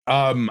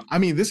 I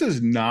mean, this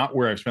is not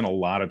where I've spent a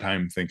lot of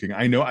time thinking.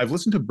 I know I've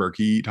listened to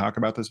Berkey talk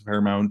about this a fair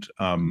amount.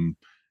 And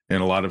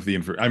a lot of the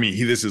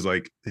this is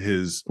like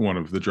one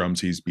of the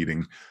drums he's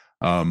beating.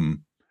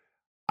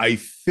 I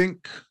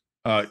think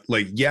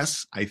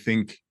yes, I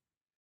think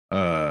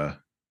there's,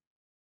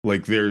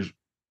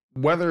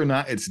 whether or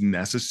not it's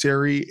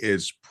necessary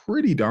is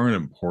pretty darn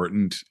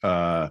important.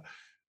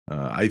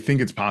 I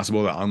think it's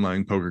possible that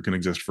online poker can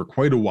exist for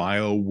quite a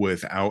while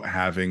without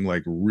having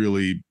like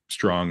really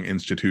strong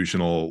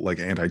institutional like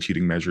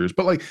anti-cheating measures.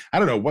 But like, I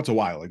don't know, what's a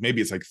while? Like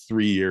maybe it's like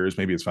 3 years,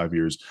 maybe it's 5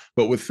 years.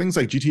 But with things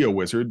like GTO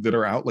Wizard that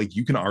are out, like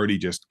you can already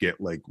just get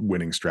like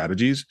winning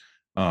strategies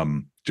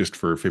just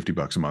for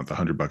 $50 a month,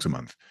 $100 a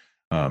month.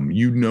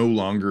 You no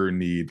longer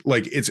need,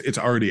 like it's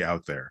already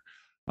out there.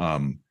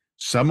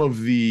 Some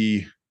of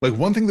the, like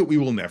one thing that we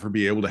will never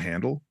be able to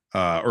handle,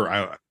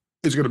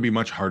 is going to be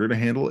much harder to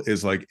handle,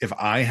 is like if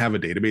I have a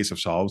database of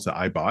solves that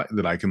I bought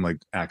that I can like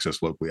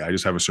access locally. I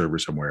just have a server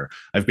somewhere.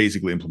 I've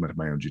basically implemented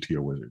my own GTO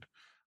Wizard.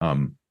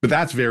 But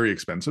that's very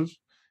expensive,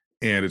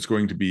 and it's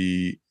going to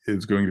be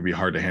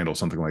hard to handle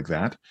something like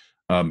that.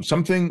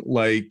 Something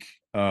like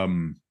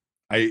I've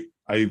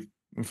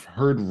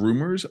heard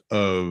rumors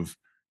of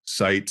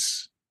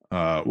sites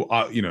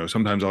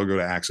sometimes I'll go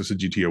to access a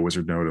GTO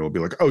wizard node. It'll be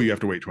like, oh, you have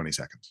to wait 20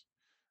 seconds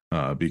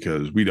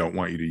because we don't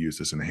want you to use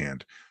this in the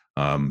hand.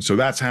 So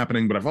that's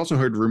happening. But I've also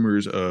heard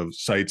rumors of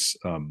sites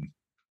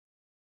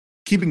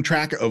keeping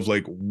track of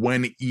like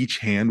when each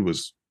hand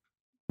was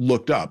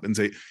looked up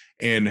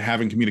and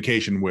having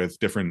communication with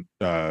different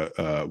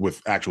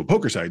with actual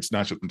poker sites,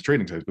 not just the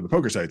trading sites, but the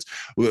poker sites.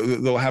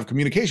 They'll have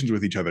communications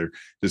with each other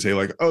to say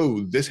like,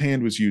 oh, this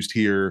hand was used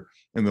here,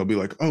 and they'll be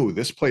like, oh,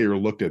 this player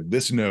looked at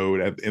this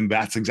node and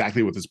that's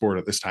exactly what this board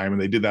at this time,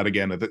 and they did that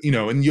again at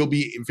and you'll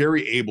be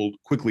very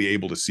quickly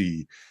able to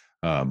see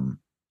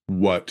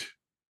what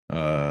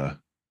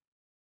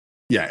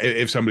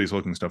if somebody's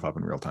looking stuff up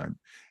in real time.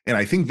 And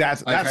I think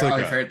I've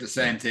heard the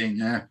same thing.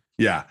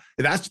 Yeah,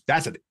 that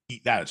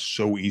is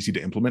so easy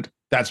to implement.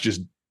 That's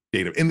just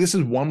data. And this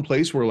is one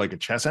place where like a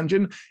chess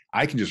engine,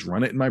 I can just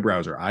run it in my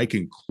browser. I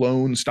can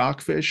clone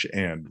Stockfish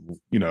and,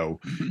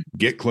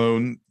 git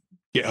clone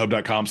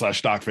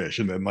github.com/stockfish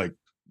and then like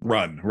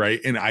run, right?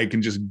 And I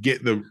can just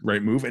get the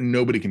right move and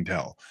nobody can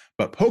tell.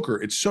 But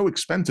poker, it's so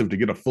expensive to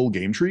get a full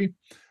game tree.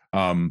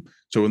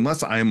 So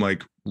unless I'm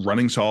like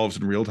running solves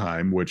in real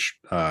time, which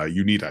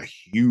you need a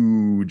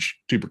huge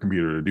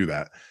supercomputer to do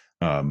that,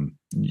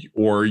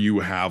 or you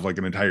have like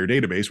an entire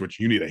database, which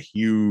you need a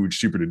huge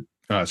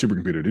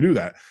supercomputer to do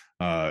that.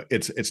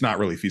 It's not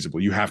really feasible.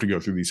 You have to go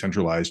through these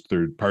centralized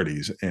third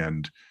parties.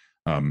 And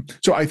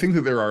so I think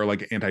that there are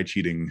like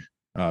anti-cheating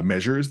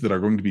measures that are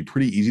going to be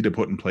pretty easy to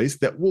put in place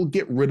that will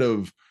get rid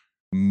of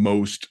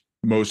most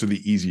of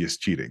the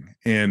easiest cheating.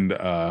 And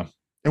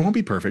it won't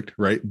be perfect,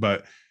 right?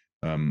 But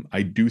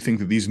I do think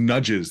that these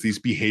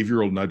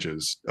behavioral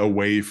nudges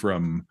away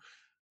from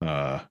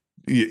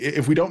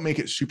if we don't make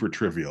it super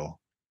trivial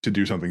to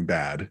do something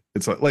bad,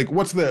 it's like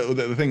what's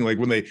the thing, like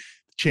when they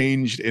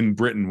changed in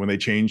Britain, when they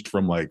changed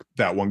from like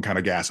that one kind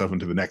of gas oven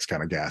to the next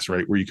kind of gas,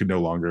 right, where you could no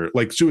longer,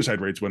 like,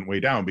 suicide rates went way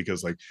down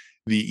because like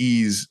the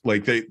ease,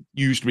 like they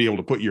used to be able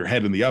to put your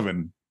head in the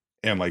oven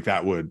and like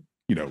that would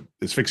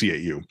asphyxiate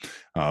you,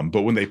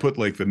 but when they put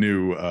like the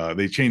new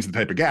they changed the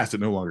type of gas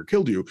that no longer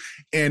killed you,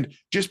 and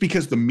just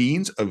because the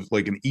means of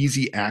like an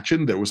easy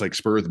action that was like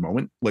spur of the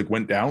moment like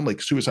went down,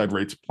 like suicide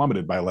rates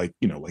plummeted by like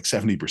like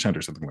 70%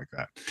 or something like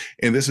that.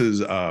 And this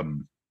is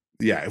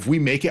if we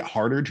make it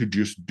harder to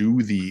just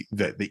do the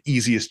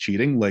easiest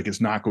cheating, like it's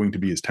not going to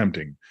be as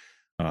tempting.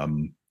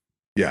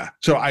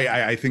 So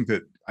I think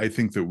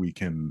that we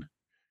can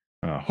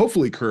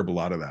hopefully curb a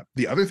lot of that.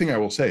 The other thing I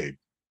will say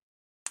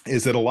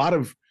is that a lot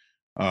of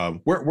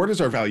where does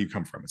our value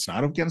come from? It's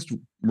not against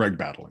reg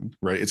battling,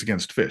 right? It's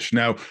against fish.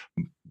 Now,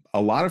 a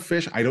lot of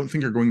fish, I don't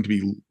think are going to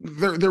be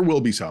there. There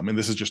will be some, and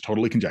this is just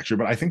totally conjecture,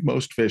 but I think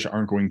most fish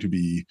aren't going to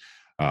be,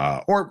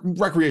 or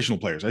recreational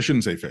players. I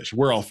shouldn't say fish.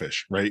 We're all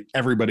fish, right?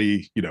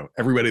 Everybody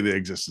that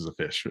exists is a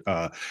fish.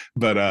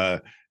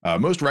 But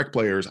most rec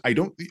players, I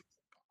don't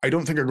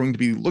think are going to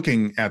be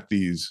looking at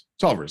these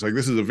solvers. Like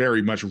this is a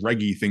very much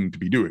reggy thing to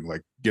be doing,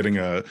 like getting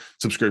a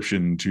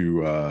subscription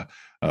to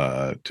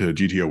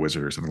GTO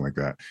Wizard or something like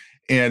that.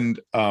 And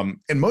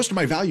most of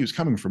my value is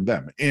coming from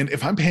them. And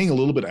if I'm paying a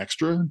little bit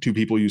extra to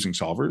people using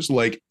solvers,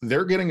 like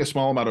they're getting a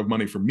small amount of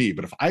money from me.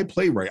 But if I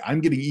play right,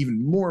 I'm getting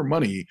even more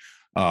money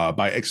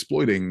by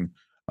exploiting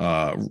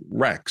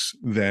Rex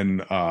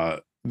than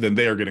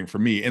they are getting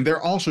from me. And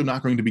they're also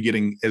not going to be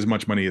getting as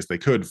much money as they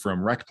could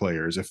from rec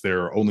players if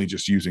they're only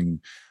just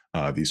using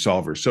these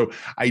solvers. So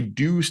I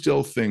do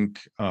still think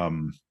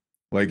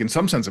like in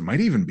some sense, it might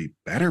even be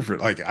better for,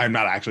 like, I'm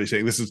not actually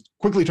saying this is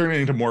quickly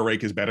turning into more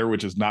rake is better,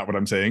 which is not what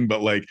I'm saying,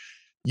 but like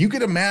you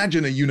could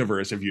imagine a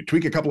universe if you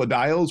tweak a couple of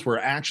dials where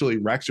actually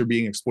Rex are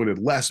being exploited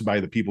less by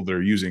the people that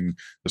are using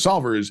the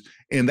solvers.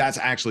 And that's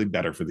actually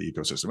better for the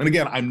ecosystem. And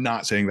again, I'm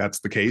not saying that's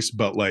the case,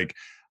 but like,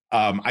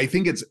 I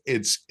think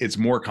it's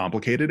more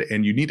complicated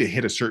and you need to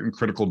hit a certain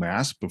critical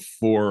mass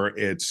before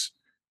it's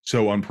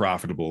so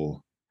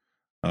unprofitable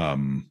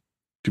to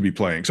be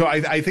playing. So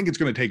I think it's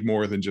going to take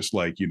more than just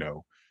like,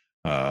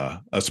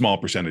 a small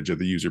percentage of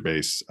the user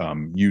base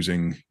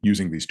using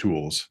these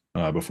tools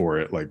before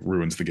it like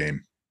ruins the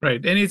game.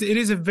 Right, and it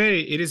is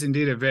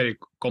indeed a very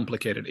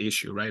complicated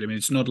issue, right? I mean,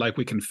 it's not like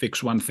we can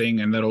fix one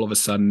thing and then all of a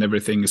sudden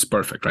everything is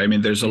perfect, right? I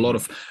mean, there's a lot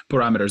of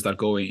parameters that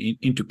go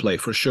into play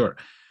for sure.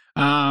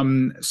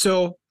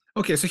 So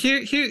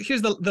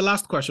here's the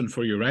last question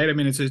for you, right? I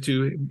mean, it's a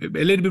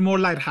little bit more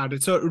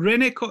lighthearted. So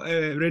Rene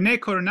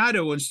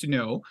Coronado wants to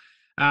know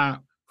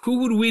who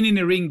would win in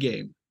a ring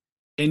game,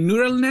 a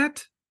neural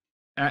net,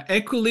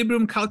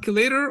 equilibrium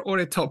calculator, or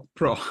a top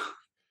pro?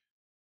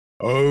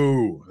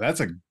 Oh, that's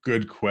a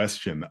good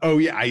question. Oh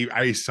yeah,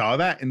 I saw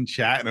that in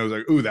chat and I was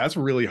like, "Ooh, that's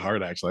really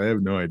hard." Actually, I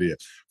have no idea.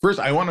 First,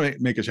 I want to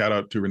make a shout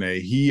out to Rene.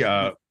 He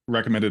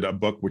recommended a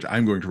book which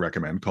I'm going to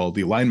recommend called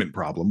The Alignment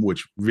Problem,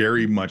 which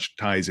very much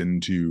ties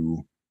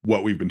into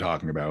what we've been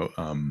talking about.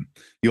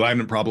 The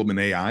alignment problem in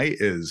AI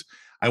is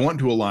I want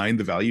to align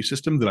the value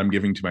system that I'm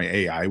giving to my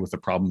AI with the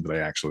problem that I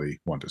actually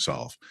want to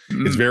solve.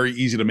 It's very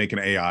easy to make an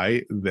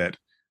AI that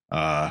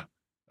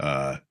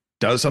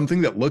does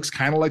something that looks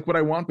kind of like what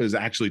I want, but is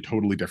actually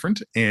totally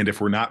different. And if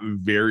we're not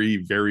very,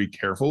 very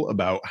careful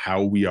about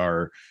how we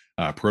are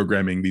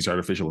programming these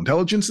artificial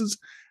intelligences,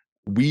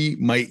 we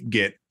might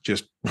get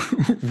just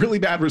really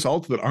bad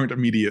results that aren't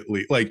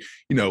immediately like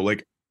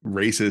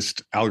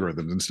racist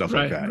algorithms and stuff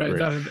like that.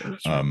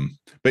 Right.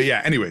 But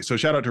yeah, anyway, so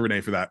shout out to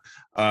Renee for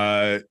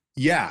that.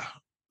 Yeah.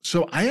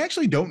 So I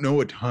actually don't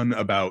know a ton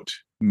about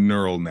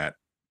neural net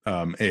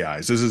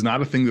AIs. This is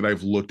not a thing that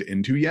I've looked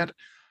into yet.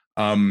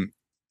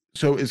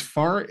 So as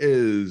far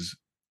as,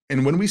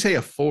 and when we say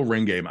a full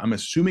ring game, I'm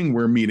assuming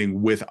we're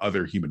meeting with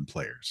other human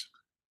players.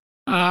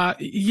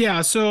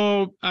 Yeah.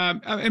 So,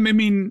 I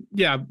mean,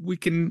 yeah, we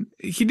can,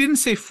 he didn't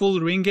say full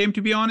ring game,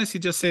 to be honest. He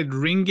just said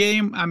ring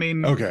game. I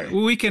mean, okay,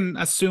 we can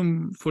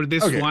assume for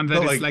this one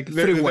that it's like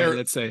three-way,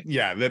 let's say.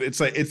 Yeah, that it's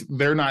like,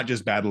 they're not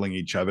just battling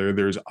each other.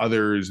 There's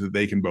others that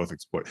they can both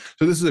exploit.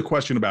 So this is a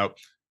question about,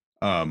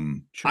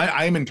 sure.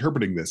 I am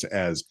interpreting this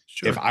as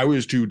if I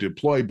was to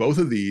deploy both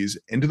of these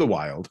into the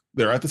wild,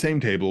 they're at the same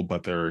table,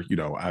 but they're,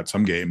 at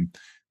some game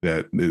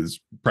that is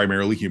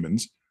primarily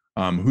humans,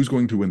 who's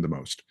going to win the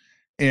most?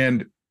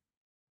 And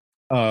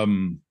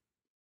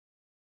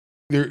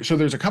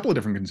there's a couple of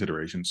different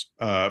considerations.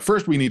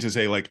 First, we need to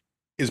say, like,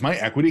 is my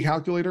equity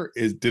calculator,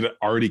 did it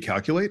already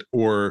calculate,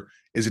 or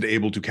is it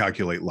able to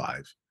calculate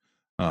live?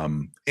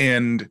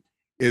 And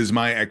is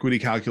my equity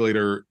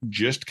calculator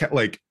just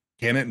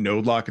can it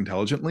node lock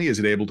intelligently? Is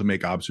it able to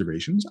make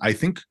observations? I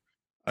think,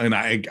 and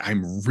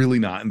I'm really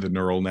not in the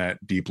neural net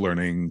deep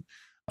learning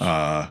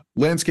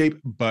landscape,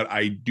 but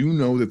I do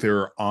know that there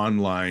are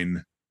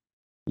online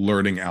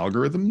learning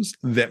algorithms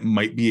that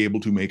might be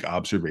able to make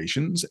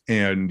observations,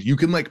 and you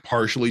can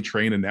partially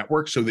train a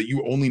network so that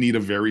you only need a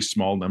very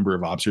small number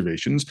of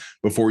observations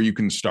before you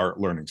can start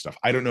learning stuff.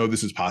 I don't know if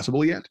this is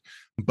possible yet,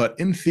 but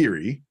in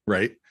theory,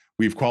 right?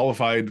 We've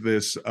qualified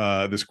this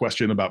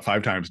question about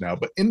 5 times now,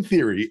 but in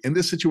theory, in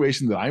this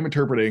situation that I'm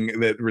interpreting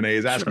that Renee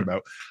is asking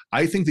about,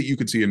 I think that you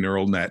could see a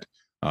neural net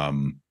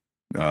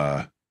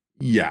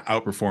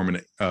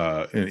outperform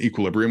an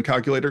equilibrium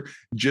calculator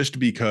just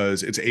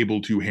because it's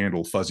able to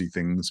handle fuzzy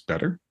things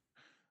better.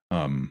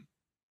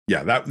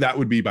 That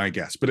would be my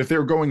guess. But if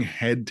they're going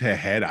head to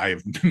head, I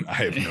have no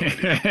idea.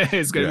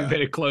 It's going to be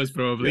very close,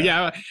 probably.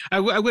 Yeah, I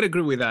would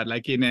agree with that.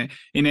 Like in a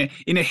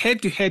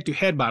head to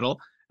head battle,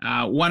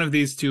 one of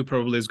these two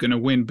probably is going to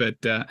win. But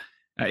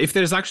if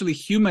there's actually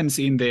humans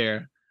in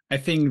there, I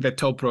think the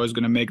top pro is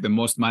going to make the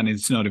most money.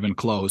 It's not even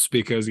close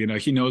because,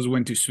 he knows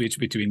when to switch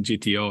between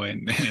GTO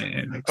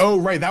and oh,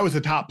 right. That was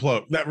the top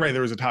pro.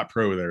 There was a top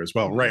pro there as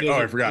well. Right. Oh,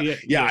 I forgot.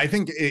 Yeah. I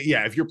think,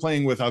 if you're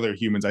playing with other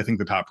humans, I think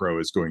the top pro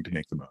is going to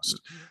make the most,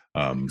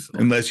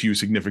 unless you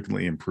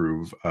significantly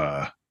improve,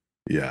 the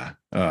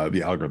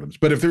algorithms.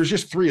 But if there's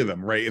just 3 of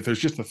them, right? If there's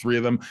just the 3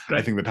 of them,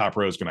 I think the top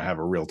pro is going to have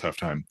a real tough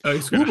time.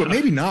 But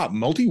maybe not.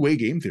 Multi-way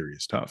game theory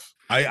is tough.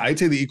 I'd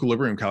say the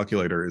equilibrium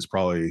calculator is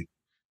probably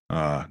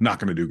not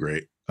going to do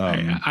great.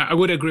 I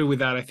would agree with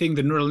that. I think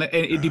the neural net,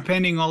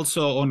 depending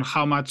also on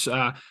how much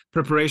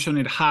preparation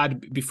it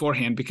had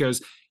beforehand,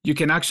 because you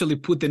can actually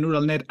put the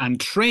neural net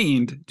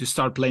untrained to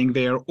start playing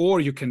there, or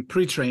you can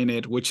pre-train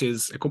it, which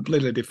is a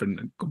completely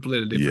different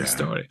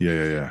story.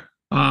 Yeah.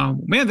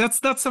 Man,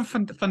 that's some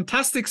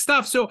fantastic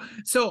stuff. So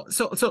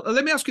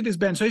let me ask you this,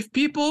 Ben. So if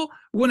people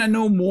want to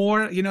know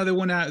more, they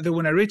want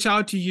to reach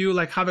out to you,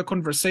 have a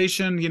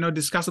conversation,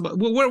 discuss about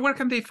where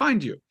can they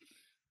find you?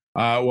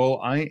 Well,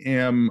 I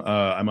am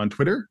I'm on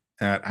Twitter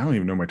at, I don't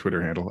even know my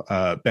Twitter handle,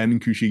 Ben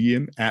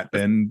Kushigian, at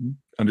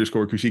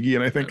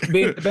Ben_Kushigian, I think.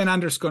 Ben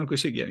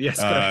 _Kushigian,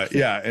 yes.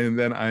 And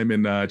then I'm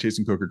in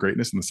Chasing Poker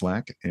Greatness in the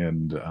Slack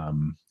and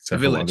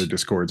several other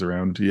Discords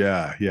around.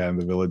 Yeah, in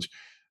the Village.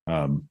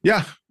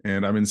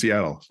 And I'm in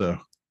Seattle, so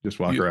just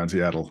walk around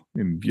Seattle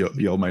and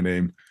yell my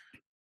name.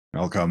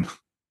 I'll come.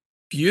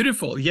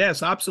 Beautiful.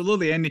 Yes,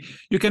 absolutely. And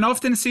you can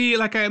often see,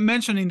 like I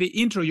mentioned in the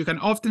intro, you can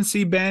often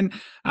see Ben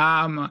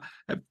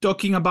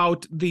talking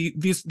about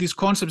these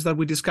concepts that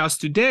we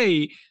discussed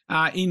today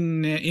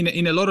in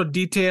a lot of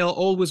detail,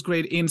 always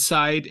great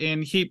insight.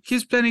 And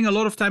he's spending a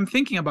lot of time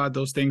thinking about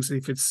those things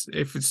if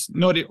it's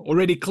not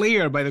already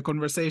clear by the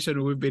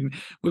conversation we've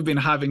been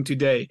having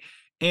today.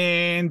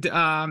 And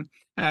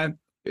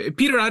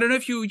Peter, I don't know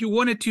if you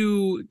wanted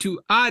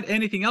to add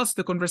anything else to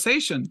the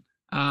conversation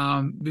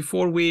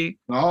before we.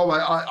 No,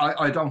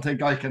 I don't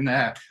think I can.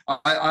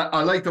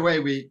 I like the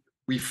way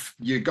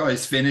you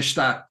guys finished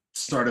that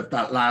sort of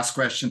that last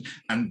question,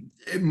 and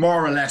it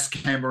more or less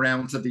came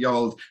around to the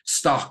old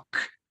stock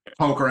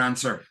poker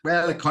answer.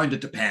 Well, it kind of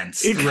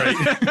depends. Right.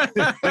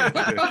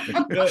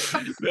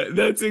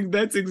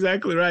 That's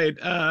exactly right.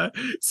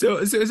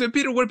 So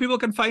Peter, where people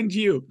can find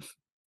you?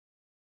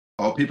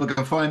 Oh, people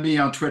can find me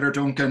on Twitter,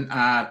 Duncan,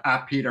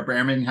 at Peter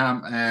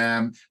Birmingham.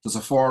 There's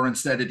a 4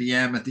 instead of the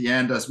M at the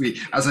end, as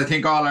I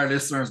think all our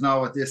listeners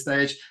know at this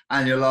stage.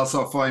 And you'll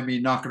also find me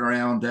knocking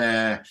around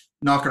the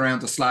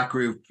Slack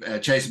group,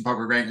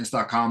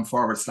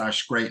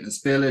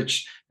 chasingpokergreatness.com/greatness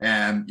village.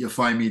 You'll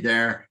find me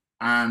there.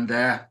 And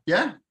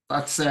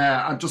that's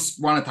I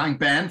just want to thank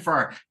Ben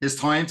for his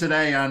time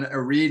today and a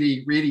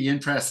really, really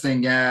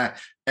interesting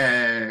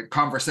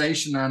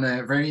conversation and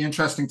a very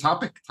interesting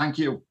topic. Thank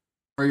you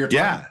for your time.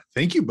 Yeah,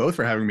 thank you both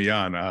for having me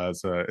on.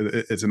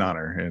 It's an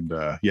honor, and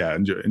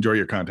enjoy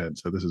your content.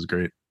 So this is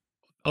great.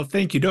 Oh,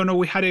 thank you. Dono,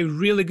 we had a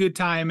really good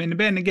time. And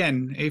Ben,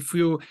 again, if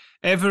you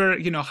ever,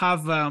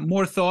 have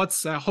more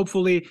thoughts,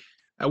 hopefully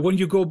when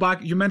you go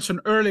back, you mentioned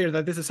earlier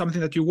that this is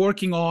something that you're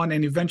working on,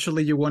 and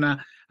eventually you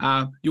wanna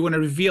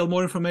reveal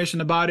more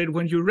information about it.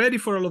 When you're ready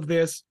for all of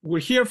this, we're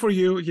here for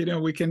you.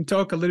 We can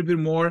talk a little bit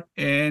more,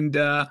 and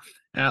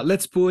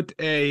let's put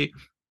a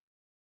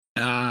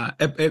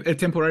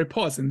temporary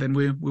pause, and then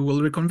we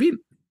will reconvene.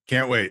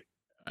 Can't wait.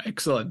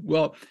 Excellent.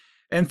 Well,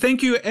 and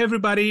thank you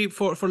everybody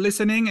for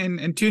listening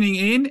and tuning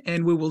in,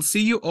 and we will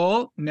see you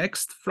all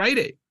next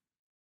Friday.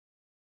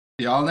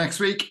 See y'all next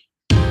week.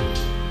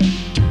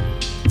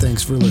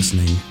 Thanks for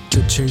listening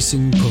to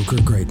Chasing Poker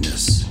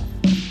Greatness.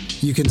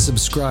 You can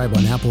subscribe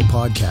on Apple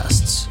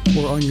Podcasts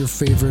or on your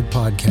favorite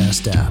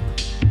podcast app.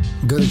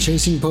 Go to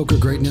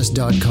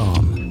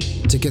chasingpokergreatness.com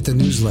to get the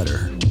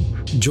newsletter,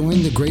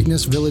 join the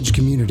Greatness Village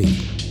community,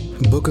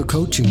 book a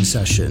coaching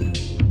session,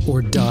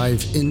 or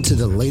dive into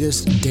the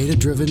latest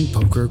data-driven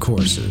poker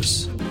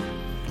courses.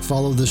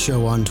 Follow the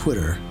show on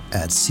Twitter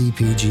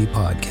 @CPG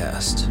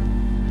Podcast.